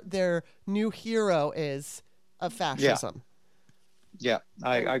whoever their new hero is of fascism. Yeah,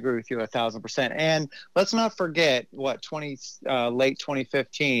 I agree with you 1,000%. And let's not forget late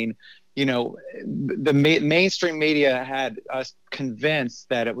 2015, you know, the mainstream media had us convinced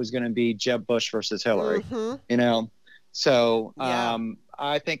that it was going to be Jeb Bush versus Hillary, you know? So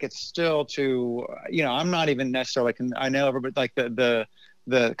I think it's still I'm not even necessarily, I know everybody, like the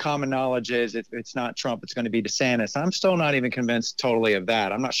common knowledge is if it's not Trump, it's going to be DeSantis. I'm still not even convinced totally of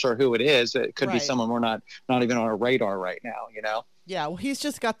that. I'm not sure who it is. It could be someone we're not even on our radar right now, you know? Yeah, well, he's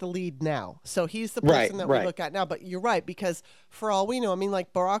just got the lead now. So he's the person that we look at now. But you're right, because for all we know, I mean,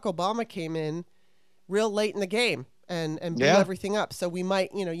 like Barack Obama came in real late in the game and blew everything up. So we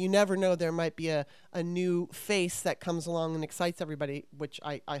might, you never know, there might be a new face that comes along and excites everybody, which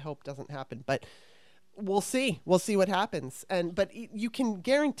I hope doesn't happen. But we'll see. We'll see what happens. But you can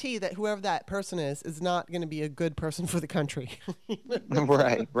guarantee that whoever that person is not going to be a good person for the country.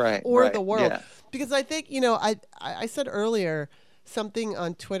 Right. Or the world. Yeah. Because I think, I said earlier something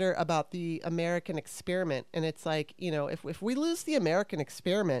on Twitter about the American experiment. And it's like, if we lose the American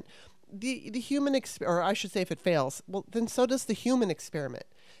experiment, the human or I should say, if it fails, well, then so does the human experiment,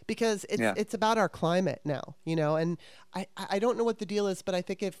 because it's about our climate now, and I don't know what the deal is, but I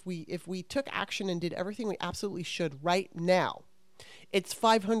think if we took action and did everything we absolutely should right now, it's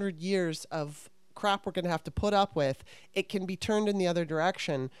 500 years of crap we're going to have to put up with. It can be turned in the other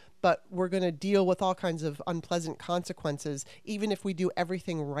direction, but we're going to deal with all kinds of unpleasant consequences, even if we do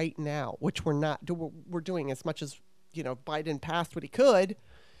everything right now, which we're not. We're doing as much as, Biden passed what he could.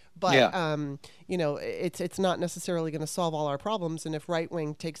 But, it's not necessarily going to solve all our problems. And if right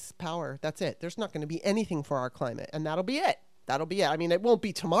wing takes power, that's it. There's not going to be anything for our climate. And that'll be it. I mean, it won't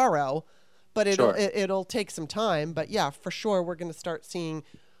be tomorrow, but it'll take some time. But yeah, for sure, we're going to start seeing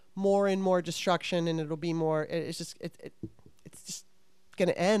more and more destruction, and it'll be more. It's just going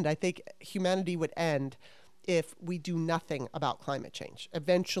to end. I think humanity would end if we do nothing about climate change.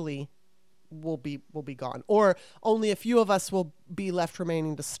 Eventually, will be gone, or only a few of us will be left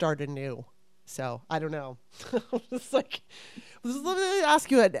remaining to start anew. So I don't know. Let me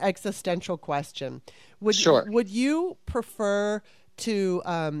ask you an existential question. Would you prefer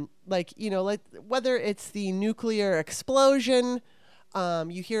to whether it's the nuclear explosion,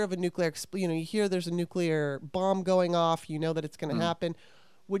 you hear of a nuclear you hear there's a nuclear bomb going off, that it's going to happen.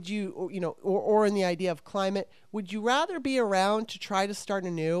 Would you, or in the idea of climate, would you rather be around to try to start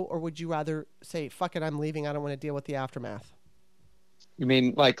anew, or would you rather say, fuck it, I'm leaving, I don't want to deal with the aftermath? You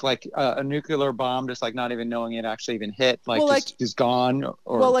mean like a nuclear bomb, just like not even knowing it actually even hit, just gone?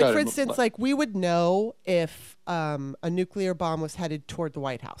 For instance, we would know if a nuclear bomb was headed toward the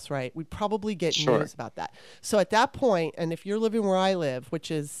White House, right? We'd probably get news about that. So at that point, and if you're living where I live,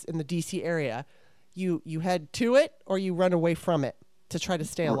 which is in the D.C. area, you head to it or you run away from it to try to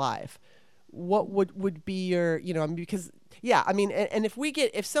stay alive. What would be your, because and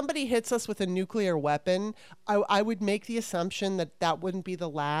if somebody hits us with a nuclear weapon, I would make the assumption that wouldn't be the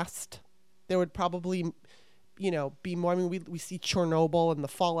last. There would probably, be more. I mean, we see Chernobyl and the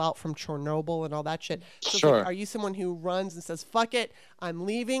fallout from Chernobyl and all that shit. So are you someone who runs and says, fuck it, I'm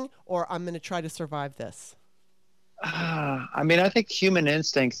leaving, or I'm going to try to survive this? I mean, I think human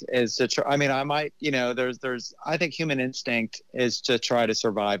instinct is to try. I mean, I think human instinct is to try to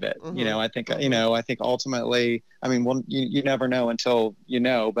survive it. I think ultimately, I mean, well, you never know until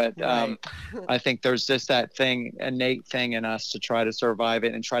but right. I think there's just that innate thing in us to try to survive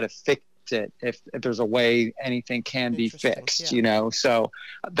it and try to fix it if there's a way anything can be fixed, so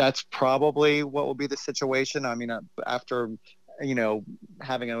that's probably what will be the situation. I mean, after,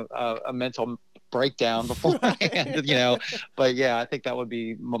 having a mental breakdown beforehand, but yeah, I think that would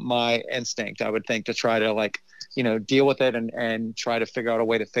be my instinct. I would think to try to deal with it and try to figure out a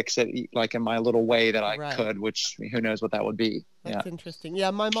way to fix it, like in my little way that I could, which who knows what that would be. That's interesting.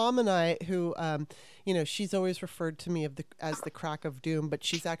 Yeah. My mom and I, who, she's always referred to me as the crack of doom, but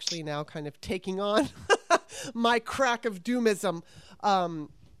she's actually now kind of taking on my crack of doomism. Not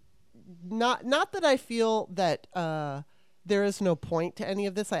that I feel that, there is no point to any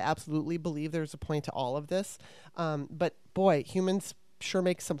of this. I absolutely believe there's a point to all of this. But boy, humans sure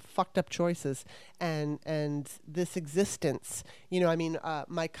make some fucked up choices. And this existence,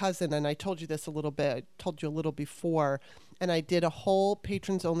 my cousin, and I told you this a little bit, I told you a little before, and I did a whole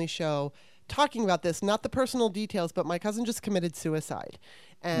patrons only show talking about this, not the personal details, but my cousin just committed suicide.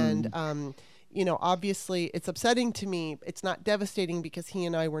 And, obviously it's upsetting to me. It's not devastating because he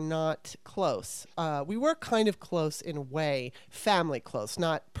and I were not close. We were kind of close in a way, family close,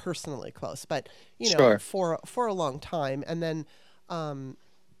 not personally close, but, for a long time. And then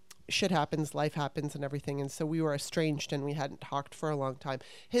shit happens, life happens and everything. And so we were estranged and we hadn't talked for a long time.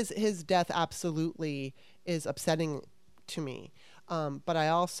 His death absolutely is upsetting to me. But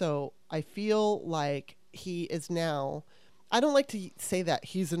I feel like he is now, I don't like to say that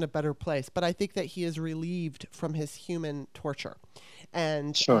he's in a better place, but I think that he is relieved from his human torture.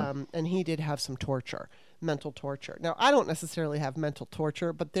 And and he did have some torture, mental torture. Now, I don't necessarily have mental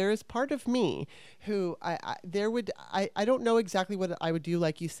torture, but there is part of me who I don't know exactly what I would do.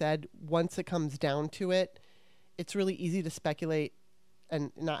 Like you said, once it comes down to it, it's really easy to speculate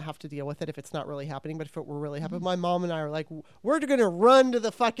and not have to deal with it if it's not really happening. But if it were really happening, my mom and I are like, we're going to run to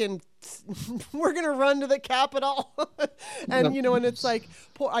the fucking, we're going to run to the Capitol. And, you know, and it's like,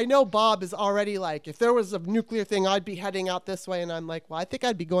 I know Bob is already like, if there was a nuclear thing, I'd be heading out this way. And I'm like, well, I think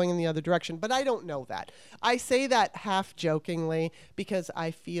I'd be going in the other direction. But I don't know that. I say that half jokingly because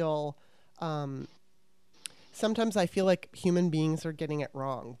I feel, sometimes I feel like human beings are getting it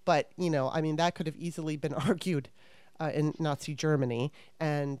wrong. But, you know, I mean, that could have easily been argued in Nazi Germany.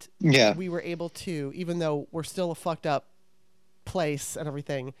 And we were able to, even though we're still a fucked up place and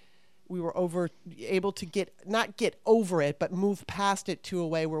everything, we were able to not get over it, but move past it to a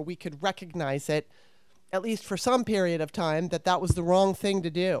way where we could recognize it, at least for some period of time, that was the wrong thing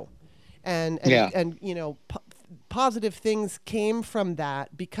to do. And you know, positive things came from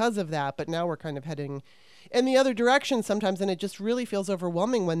that because of that. But now we're kind of heading in the other direction sometimes, and it just really feels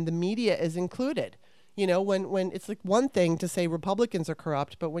overwhelming when the media is included. You know, when it's like one thing to say Republicans are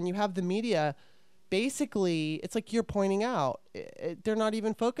corrupt, but when you have the media, basically, it's like you're pointing out, they're not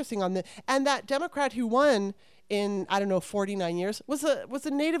even focusing on and that Democrat who won in, I don't know, 49 years was a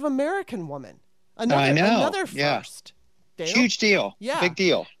Native American woman. Another first. Huge deal. Yeah. Big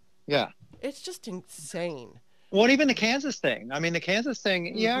deal. Yeah. It's just insane. Well, even the Kansas thing. I mean, the Kansas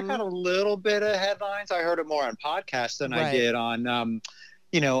thing, I got a little bit of headlines. I heard it more on podcasts than I did on,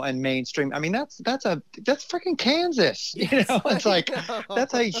 you know, and mainstream. I mean, that's freaking Kansas. Yes, you know, it's like,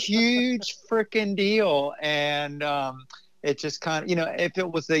 that's a huge freaking deal. And it just kind of, you know, if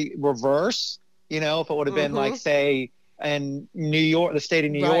it was the reverse, you know, if it would have been like, say, in New York, the state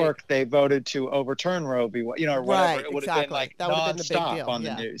of New York, they voted to overturn Roe v. Wade, you know, or whatever. It would have been like that nonstop on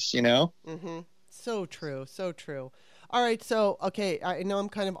the news, you know? Mm-hmm. So true. So true. All right. So, okay. I know I'm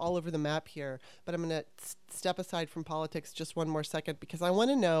kind of all over the map here, but I'm going to step aside from politics just one more second because I want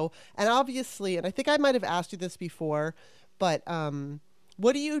to know, and obviously, and I think I might have asked you this before, but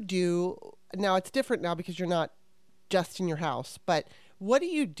what do you do now? It's different now because you're not just in your house, but what do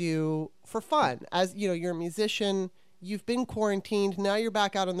you do for fun? As you know, you're a musician, you've been quarantined, now you're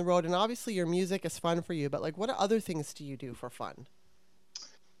back out on the road, and obviously your music is fun for you, but like, what other things do you do for fun?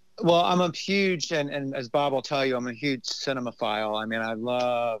 Well, I'm a huge, and as Bob will tell you, I'm a huge cinemaphile. I mean, I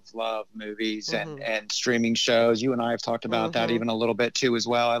love movies and streaming shows. You and I have talked about that even a little bit too as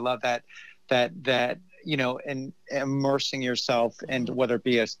well. I love that, you know, and immersing yourself in whether it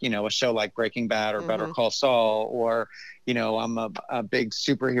be a show like Breaking Bad or Better Call Saul, or, you know, I'm a big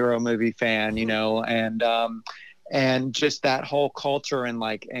superhero movie fan, you know, and just that whole culture and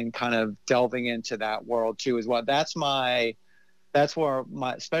kind of delving into that world too as well. That's where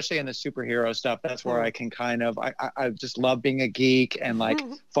especially in the superhero stuff, that's where I can kind of, I just love being a geek and like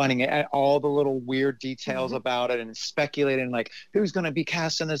finding all the little weird details about it and speculating like who's going to be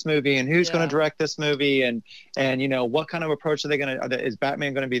cast in this movie and who's going to direct this movie and, you know, what kind of approach are they going to, is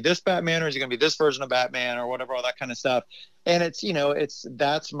Batman going to be this Batman or is he going to be this version of Batman or whatever, all that kind of stuff. And it's, you know,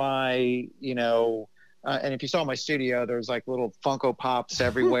 that's my, you know, and if you saw my studio, there's like little Funko Pops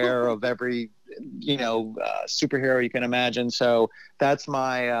everywhere of every, you know, superhero you can imagine. So that's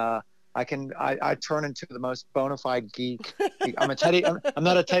my, I turn into the most bona fide geek. I'm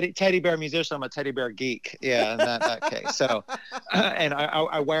not a teddy bear musician. I'm a teddy bear geek. Yeah. In that case. So, and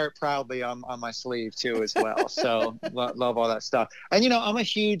I wear it proudly on my sleeve too, as well. So love all that stuff. And, you know, I'm a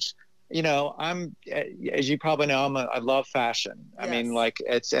huge, you know, as you probably know, I love fashion. Yes. I mean, like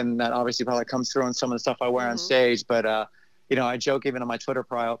and that obviously probably comes through in some of the stuff I wear on stage, but, you know, I joke even on my Twitter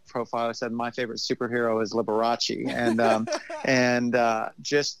profile, I said my favorite superhero is Liberace. And,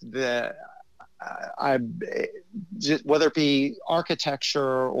 whether it be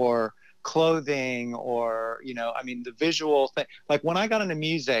architecture or clothing or, you know, I mean, the visual thing, like when I got into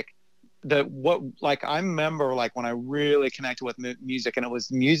music, I remember like when I really connected with music, and it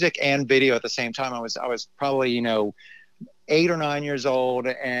was music and video at the same time. I was probably, you know, 8 or 9 years old,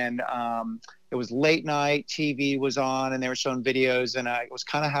 and it was late night, TV was on and they were showing videos, and I was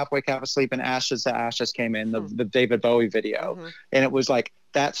kind of half asleep, and Ashes to Ashes came in, the David Bowie video. And it was like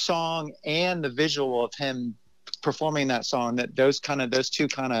that song and the visual of him performing that song, those two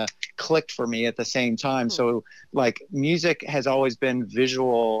kind of clicked for me at the same time. So like music has always been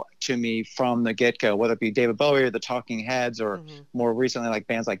visual to me from the get-go, whether it be David Bowie or the Talking Heads, or more recently like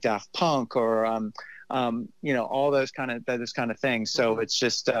bands like Daft Punk or you know, all those kind of things. So it's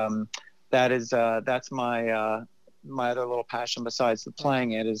just that's my other little passion besides the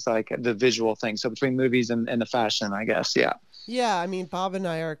playing it, is like the visual thing. So between movies and the fashion, I guess. Yeah, I mean, Bob and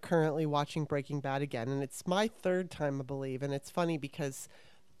I are currently watching Breaking Bad again, and it's my third time, I believe. And it's funny because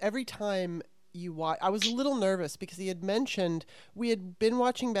every time you watch, I was a little nervous because he had mentioned we had been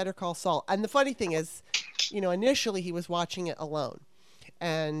watching Better Call Saul. And the funny thing is, you know, initially he was watching it alone.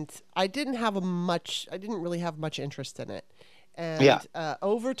 and I didn't really have much interest in it. And Yeah.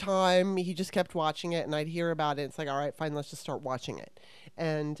 over time, he just kept watching it, and I'd hear about it. It's like, all right, fine, let's just start watching it.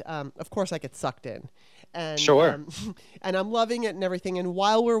 And of course, I get sucked in, and Sure. and I'm loving it and everything. And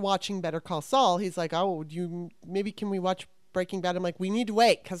while we're watching Better Call Saul, he's like, "Oh, can we watch Breaking Bad?" I'm like, "We need to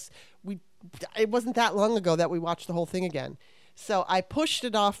wait because it wasn't that long ago that we watched the whole thing again." So I pushed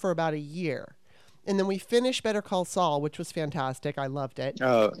it off for about a year. And then we finished Better Call Saul, which was fantastic. I loved it.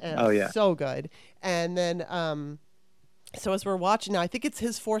 Oh yeah. So good. And then, so as we're watching now, I think it's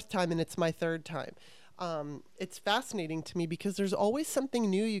his fourth time and it's my third time. It's fascinating to me because there's always something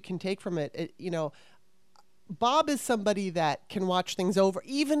new you can take from it. Bob is somebody that can watch things over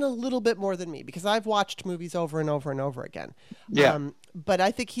even a little bit more than me because I've watched movies over and over and over again. Yeah. But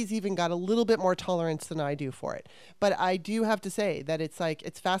I think he's even got a little bit more tolerance than I do for it. But I do have to say that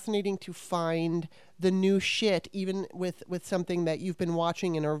it's fascinating to find the new shit, even with something that you've been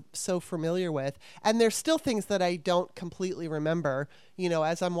watching and are so familiar with. And there's still things that I don't completely remember.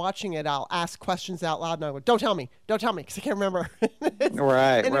 As I'm watching it, I'll ask questions out loud and I go, don't tell me, because I can't remember.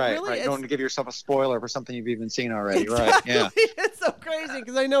 Right. Really Don't give yourself a spoiler for something you've even seen already. Exactly. Right. Yeah. It's so crazy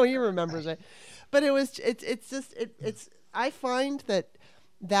because I know he remembers it. But I find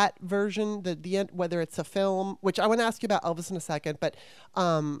that version, the end, whether it's a film, which I want to ask you about Elvis in a second, but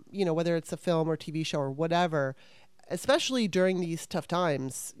whether it's a film or TV show or whatever, especially during these tough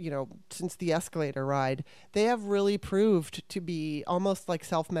times, since the escalator ride, they have really proved to be almost like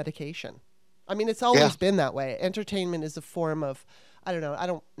self-medication. I mean, it's always been that way. Entertainment is a form of, I don't know, I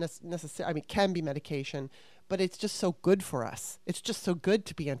don't necessarily, I mean, it can be medication, but it's just so good for us. It's just so good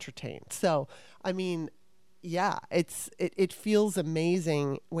to be entertained. So, I mean, yeah, it feels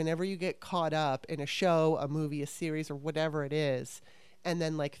amazing whenever you get caught up in a show, a movie, a series, or whatever it is, and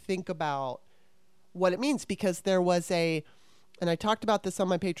then think about what it means. Because there was and I talked about this on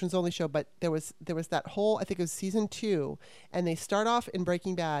my Patrons Only show, but there was that whole, I think it was season 2, and they start off in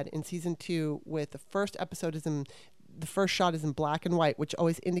Breaking Bad in season 2 with the first shot is in black and white, which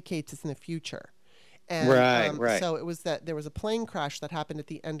always indicates it's in the future. And, right. So it was that there was a plane crash that happened at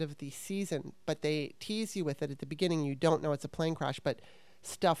the end of the season, but they tease you with it at the beginning. You don't know it's a plane crash, but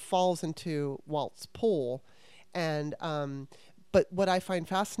stuff falls into Walt's pool. And but what I find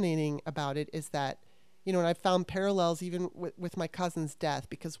fascinating about it is that, and I found parallels even with my cousin's death,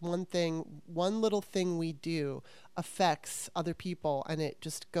 because one little thing we do affects other people and it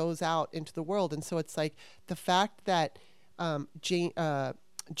just goes out into the world. And so it's like the fact that Jesse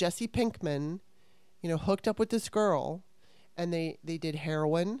Pinkman, hooked up with this girl, and they did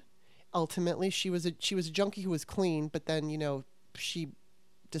heroin. Ultimately, she was a junkie who was clean, but then she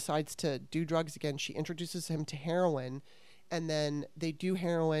decides to do drugs again. She introduces him to heroin, and then they do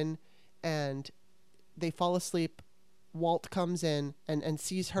heroin, and they fall asleep. Walt comes in and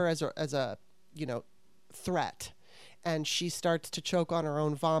sees her as a threat, and she starts to choke on her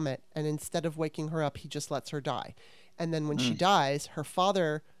own vomit. And instead of waking her up, he just lets her die. And then when she dies, her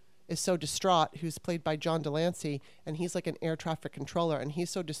father is so distraught, who's played by John Delancey, and he's like an air traffic controller, and he's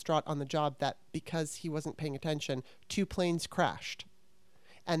so distraught on the job that because he wasn't paying attention, 2 planes crashed.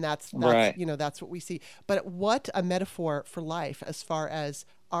 And that's right. That's what we see. But what a metaphor for life, as far as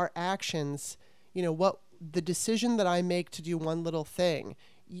our actions, what the decision that I make to do one little thing,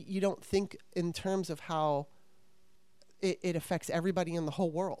 you don't think in terms of how it affects everybody in the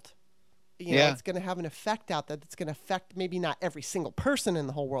whole world. It's going to have an effect out there that's going to affect maybe not every single person in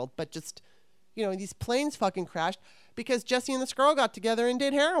the whole world, but just, these planes fucking crashed because Jesse and this girl got together and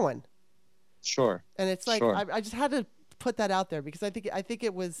did heroin. Sure. And it's like, sure. I just had to put that out there because I think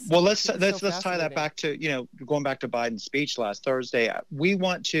it was. Well, let's tie that back to, going back to Biden's speech last Thursday. We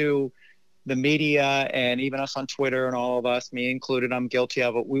want to, the media and even us on Twitter and all of us, me included, I'm guilty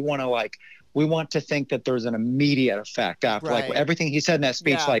of it. We want to think that there's an immediate effect after like everything he said in that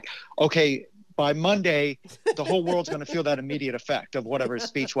speech, like, okay, by Monday, the whole world's going to feel that immediate effect of whatever his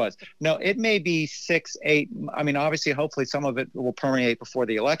speech was. No, it may be 6, 8. I mean, obviously, hopefully some of it will permeate before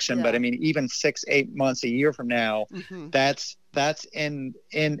the election, but I mean, even 6, 8 months, a year from now, that's in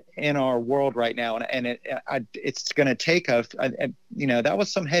our world right now. And it's going to take that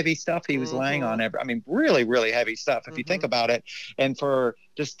was some heavy stuff he was laying on. I mean, really, really heavy stuff if you think about it. And for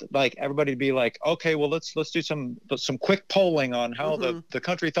just like everybody to be like, okay, well, let's do some quick polling on how the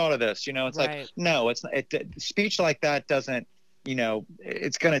country thought of this. It's like, no, it's not. Speech like that doesn't,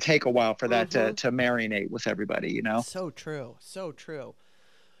 it's going to take a while for that to marinate with everybody, So true.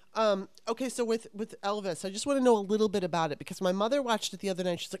 Okay, so with Elvis, I just want to know a little bit about it because my mother watched it the other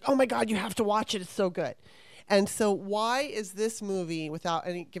night. She's like, "Oh my God, you have to watch it! It's so good." And so why is this movie, without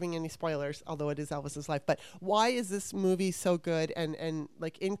giving any spoilers, although it is Elvis's life, but why is this movie so good? And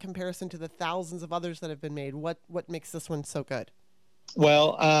like in comparison to the thousands of others that have been made, what makes this one so good?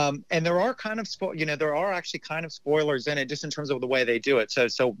 Well, and there are kind of there are actually kind of spoilers in it, just in terms of the way they do it.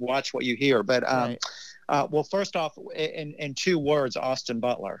 So watch what you hear. But Right. well, first off, in 2 words, Austin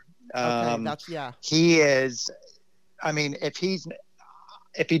Butler. Okay, that's He is. I mean, if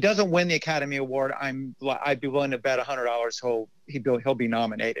he doesn't win the Academy Award, I'd be willing to bet $100 he'll be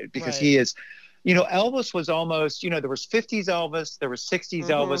nominated, because Right. he is. Elvis was almost, there was 50s Elvis, there was 60s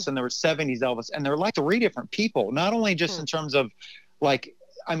Elvis, and there was 70s Elvis, and they're like 3 different people. Not only just in terms of, like,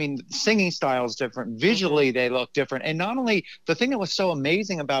 I mean, singing style is different. Visually, they look different. And not only, the thing that was so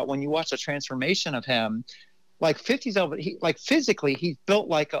amazing about when you watch the transformation of him, like 50s Elvis, like physically, he's built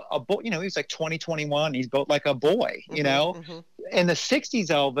like a boy. He's like 21. He's built like a boy, And the 60s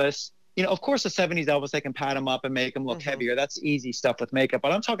Elvis, of course, the 70s Elvis, they can pad him up and make him look heavier. That's easy stuff with makeup.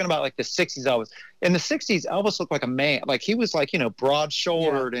 But I'm talking about like the 60s Elvis. In the 60s, Elvis looked like a man. Like he was like, broad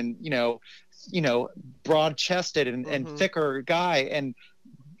shouldered and, broad chested and thicker guy. And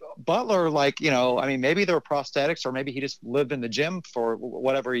Butler, like, I mean, maybe there were prosthetics, or maybe he just lived in the gym for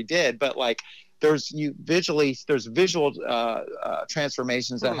whatever he did. But like, there's visual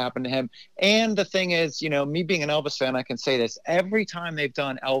transformations that happen to him. And the thing is, me being an Elvis fan, I can say this: every time they've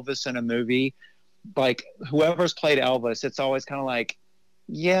done Elvis in a movie, like whoever's played Elvis, it's always kind of like,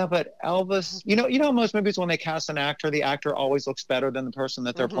 yeah, but Elvis, most movies, when they cast an actor, the actor always looks better than the person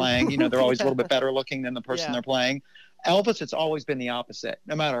that they're playing. They're always a little bit better looking than the person they're playing. Elvis, it's always been the opposite.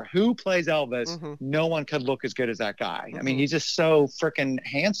 No matter who plays Elvis, no one could look as good as that guy. I mean, he's just so freaking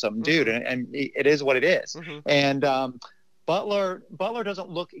handsome, dude, and it is what it is. And Butler doesn't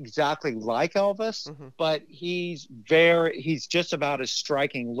look exactly like Elvis, but he's just about as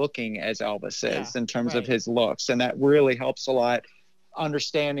striking looking as Elvis is in terms of his looks, and that really helps a lot.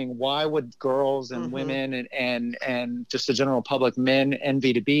 Understanding why would girls and women and just the general public, men,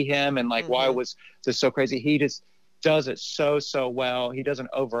 envy to be him, and like why was this so crazy? He just does it so well. He doesn't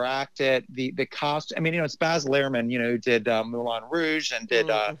overact it. The cost, I mean, it's Baz Luhrmann, who did Moulin Rouge and did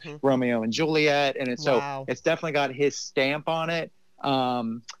Romeo and Juliet, and it's it's definitely got his stamp on it.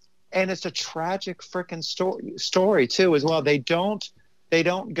 And it's a tragic freaking story too, as well. They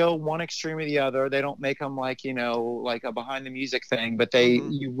don't go one extreme or the other. They don't make him like, like a behind the music thing, but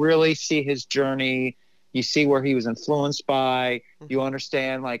you really see his journey. You see where he was influenced by. You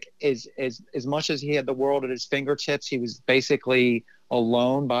understand, like, as much as he had the world at his fingertips, he was basically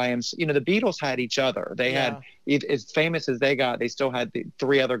alone by him. The Beatles had each other. They had, as famous as they got, they still had the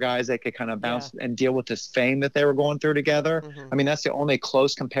 3 other guys that could kind of bounce and deal with this fame that they were going through together. I mean, that's the only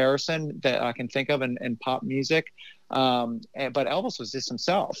close comparison that I can think of in pop music. But Elvis was just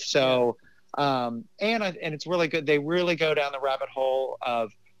himself. So, and it's really good. They really go down the rabbit hole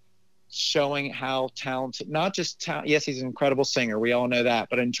of showing how talented, not just talent. Yes, he's an incredible singer. We all know that.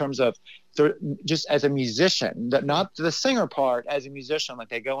 But in terms of just as a musician, not the singer part, as a musician, like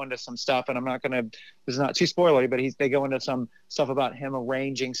they go into some stuff, and this is not too spoilery, but they go into some stuff about him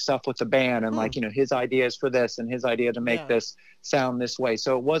arranging stuff with the band and like, his ideas for this and his idea to make this sound this way.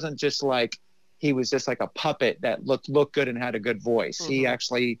 So it wasn't just like he was just like a puppet that looked good and had a good voice. He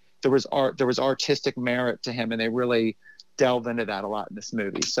actually, there was artistic merit to him, and they really delve into that a lot in this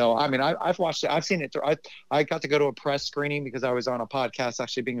movie. So, I mean, I've watched it. I've seen it. I got to go to a press screening because I was on a podcast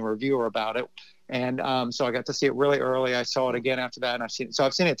actually being a reviewer about it. And so I got to see it really early. I saw it again after that, and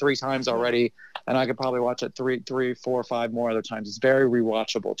I've seen it 3 times already, and I could probably watch it 3, 4, 5 more other times. It's very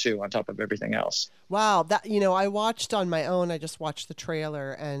rewatchable too, on top of everything else. Wow, that I watched on my own. I just watched the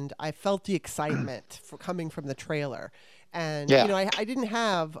trailer, and I felt the excitement coming from the trailer. And I didn't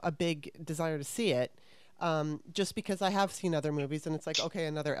have a big desire to see it. Just because I have seen other movies, and it's like, okay,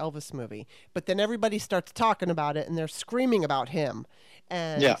 another Elvis movie. But then everybody starts talking about it, and they're screaming about him,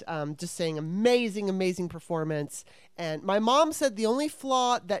 and just saying amazing performance. And my mom said the only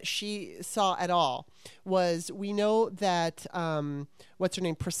flaw that she saw at all was, we know that what's her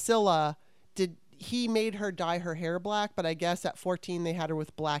name, Priscilla, he made her dye her hair black, but I guess at 14 they had her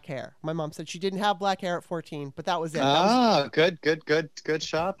with black hair. My mom said she didn't have black hair at 14, but that was it. Good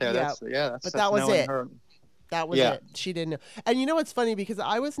shot there. Yeah, but that was it. That was it. She didn't know. And it's funny because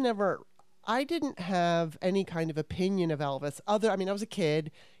I didn't have any kind of opinion of Elvis. I was a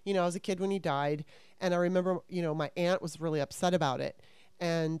kid. I was a kid when he died. And I remember, my aunt was really upset about it.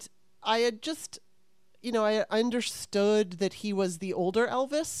 And I had just, I understood that he was the older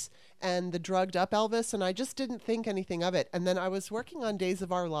Elvis. and the drugged up Elvis, and I just didn't think anything of it. And then I was working on Days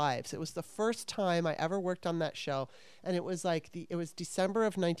of Our Lives. It was the first time I ever worked on that show, and it was it was December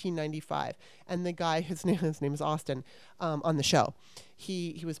of 1995. And the guy, his name is Austin, on the show.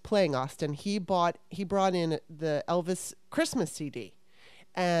 He was playing Austin. He brought in the Elvis Christmas CD.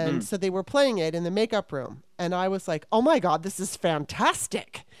 And so they were playing it in the makeup room. And I was like, oh my God, this is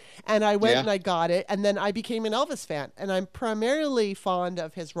fantastic. And I went and I got it. And then I became an Elvis fan. And I'm primarily fond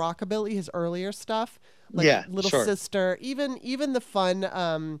of his rockabilly, his earlier stuff. Like Little Sister, even the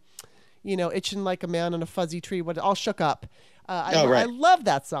fun, Itching Like a Man on a Fuzzy Tree, All Shook Up. I love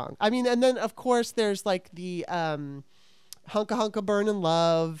that song. I mean, and then of course there's like the Hunka Hunka Burnin'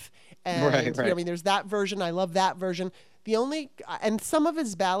 Love. And I mean, there's that version. I love that version. And some of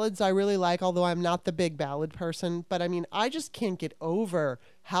his ballads I really like, although I'm not the big ballad person, but I mean, I just can't get over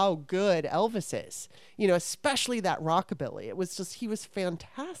how good Elvis is, especially that rockabilly. It was just, he was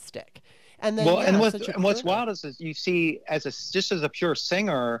fantastic. And then, what's wild is you see just as a pure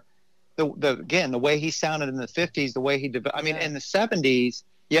singer, the way he sounded in the 50s, the way he, in the 70s,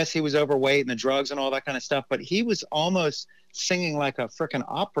 yes, he was overweight and the drugs and all that kind of stuff, but he was almost singing like a freaking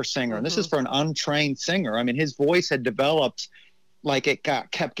opera singer. And this is for an untrained singer. I mean, his voice had developed like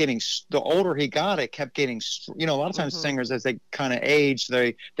kept getting, the older he got, it kept getting, a lot of times singers, as they kind of age,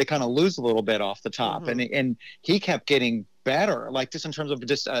 they kind of lose a little bit off the top. And he kept getting better, like just in terms of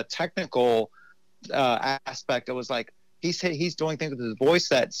just a technical aspect. It was like, he's doing things with his voice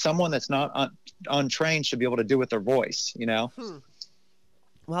that someone that's not untrained should be able to do with their voice,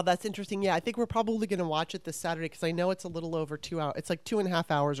 Well, that's interesting. Yeah, I think we're probably going to watch it this Saturday because I know it's a little over 2 hours. It's like 2.5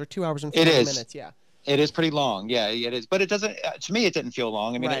 hours or 2 hours and 40 minutes. Yeah. It is pretty long. Yeah, it is. But it doesn't, to me, it didn't feel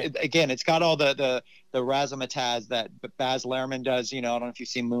long. I mean, it's got all the razzmatazz that Baz Luhrmann does. I don't know if you've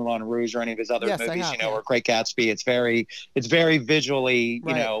seen Moulin Rouge or any of his other movies, or Great Gatsby. It's very visually,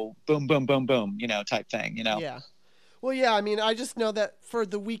 boom, boom, boom, boom, type thing, Yeah. Well, yeah, I mean, I just know that for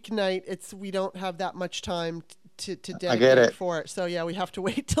the weeknight, we don't have that much time to dedicate for it. So yeah, we have to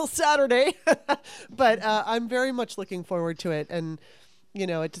wait till Saturday. But I'm very much looking forward to it, and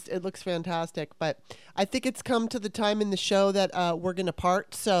it looks fantastic. But I think it's come to the time in the show that we're gonna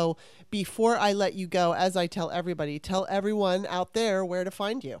part. So before I let you go, as I tell everyone out there where to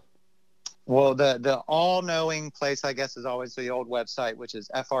find you. Well, the all-knowing place, I guess, is always the old website, which is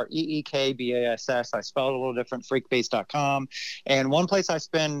FREEKBASS. I spelled it a little different, freekbass.com. And one place I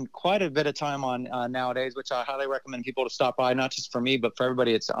spend quite a bit of time on nowadays, which I highly recommend people to stop by, not just for me, but for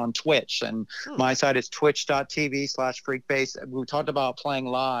everybody, it's on Twitch. And my site is twitch.tv/freekbass. We talked about playing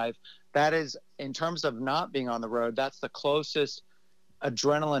live. That is, in terms of not being on the road, that's the closest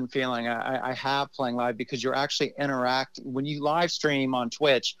adrenaline feeling I have playing live, because you're actually interacting. When you live stream on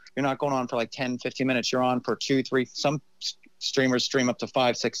Twitch, you're not going on for like 10, 15 minutes. You're on for 2, 3, some streamers stream up to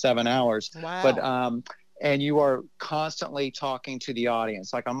 5, 6, 7 hours. Wow. But and you are constantly talking to the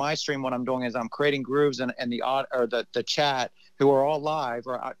audience. Like on my stream, what I'm doing is I'm creating grooves, and the chat, who are all live,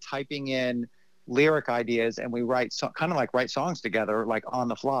 are typing in lyric ideas, and we write songs together, like on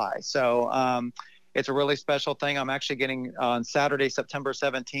the fly. So it's a really special thing. I'm actually getting, on Saturday, September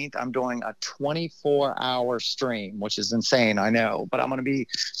 17th, I'm doing a 24-hour stream, which is insane, I know. But I'm going to be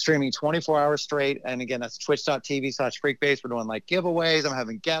streaming 24 hours straight. And again, that's twitch.tv/freekbass. We're doing like giveaways. I'm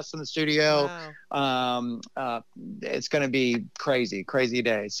having guests in the studio. Wow. It's going to be crazy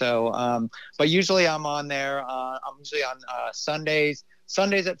day. So, but usually I'm on there. I'm usually on Sundays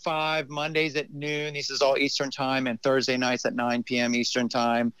at 5, Mondays at noon. This is all Eastern time, and Thursday nights at 9 p.m. Eastern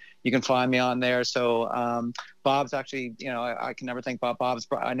time. You can find me on there. So Bob's actually, I can never thank Bob's.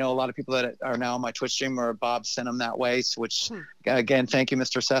 I know a lot of people that are now on my Twitch stream, or Bob sent them that way. Which, again, thank you,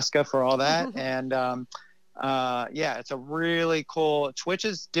 Mr. Seska, for all that. And it's a really cool. Twitch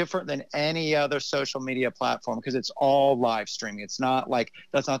is different than any other social media platform because it's all live streaming. It's not like,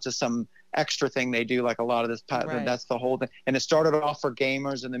 that's not just some extra thing they do like a lot of this. That's the whole thing. And it started off for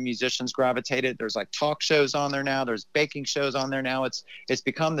gamers, and the musicians gravitated. There's like talk shows on there now. There's baking shows on there now. It's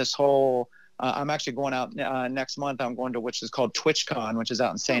become this whole. I'm actually going out next month. I'm going to, which is called TwitchCon, which is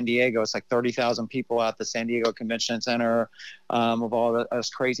out in San Diego. It's like 30,000 people at the San Diego Convention Center, of all those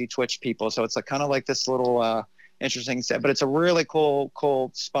crazy Twitch people. So it's like kind of like this little interesting set, but it's a really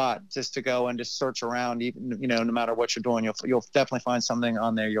cool spot just to go and just search around. Even no matter what you're doing, you'll definitely find something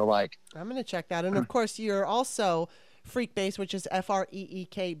on there you'll like. I'm gonna check that. And of course, you're also Freekbass, which is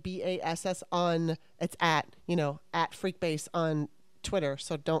FREEKBASS on. It's at Freekbass on Twitter.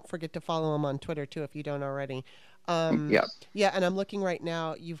 So don't forget to follow him on Twitter too if you don't already. Yeah, and I'm looking right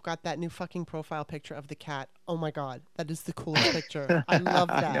now. You've got that new fucking profile picture of the cat. Oh my God, that is the coolest picture. I love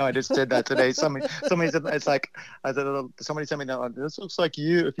that. I know, I just did that today. Somebody said, it's like, somebody sent me that, this looks like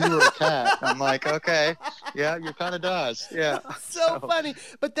you if you were a cat. I'm like, okay, yeah, you kind of does. Yeah. So funny.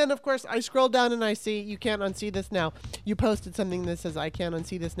 But then, of course, I scroll down and I see, you can't unsee this now. You posted something that says, I can't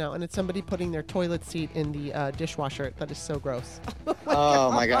unsee this now. And it's somebody putting their toilet seat in the dishwasher. That is so gross.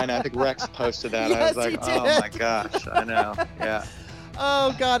 Oh my God. And I think Rex posted that. Yes, I was like, oh my gosh. I know. Yeah.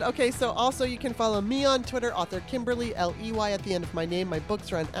 Oh, God. Okay, so also you can follow me on Twitter, author Kimberly, Ley at the end of my name. My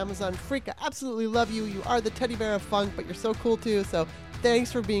books are on Amazon. Freak, I absolutely love you. You are the teddy bear of funk, but you're so cool, too. So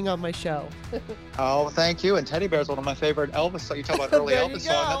thanks for being on my show. Oh, thank you. And Teddy Bear is one of my favorite Elvis songs. You talk about early Elvis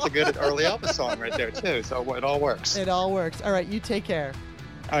song. That's a good early Elvis song right there, too. So it all works. It all works. All right, you take care.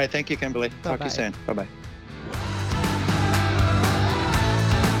 All right. Thank you, Kimberly. Bye-bye. Talk to you soon. Bye-bye.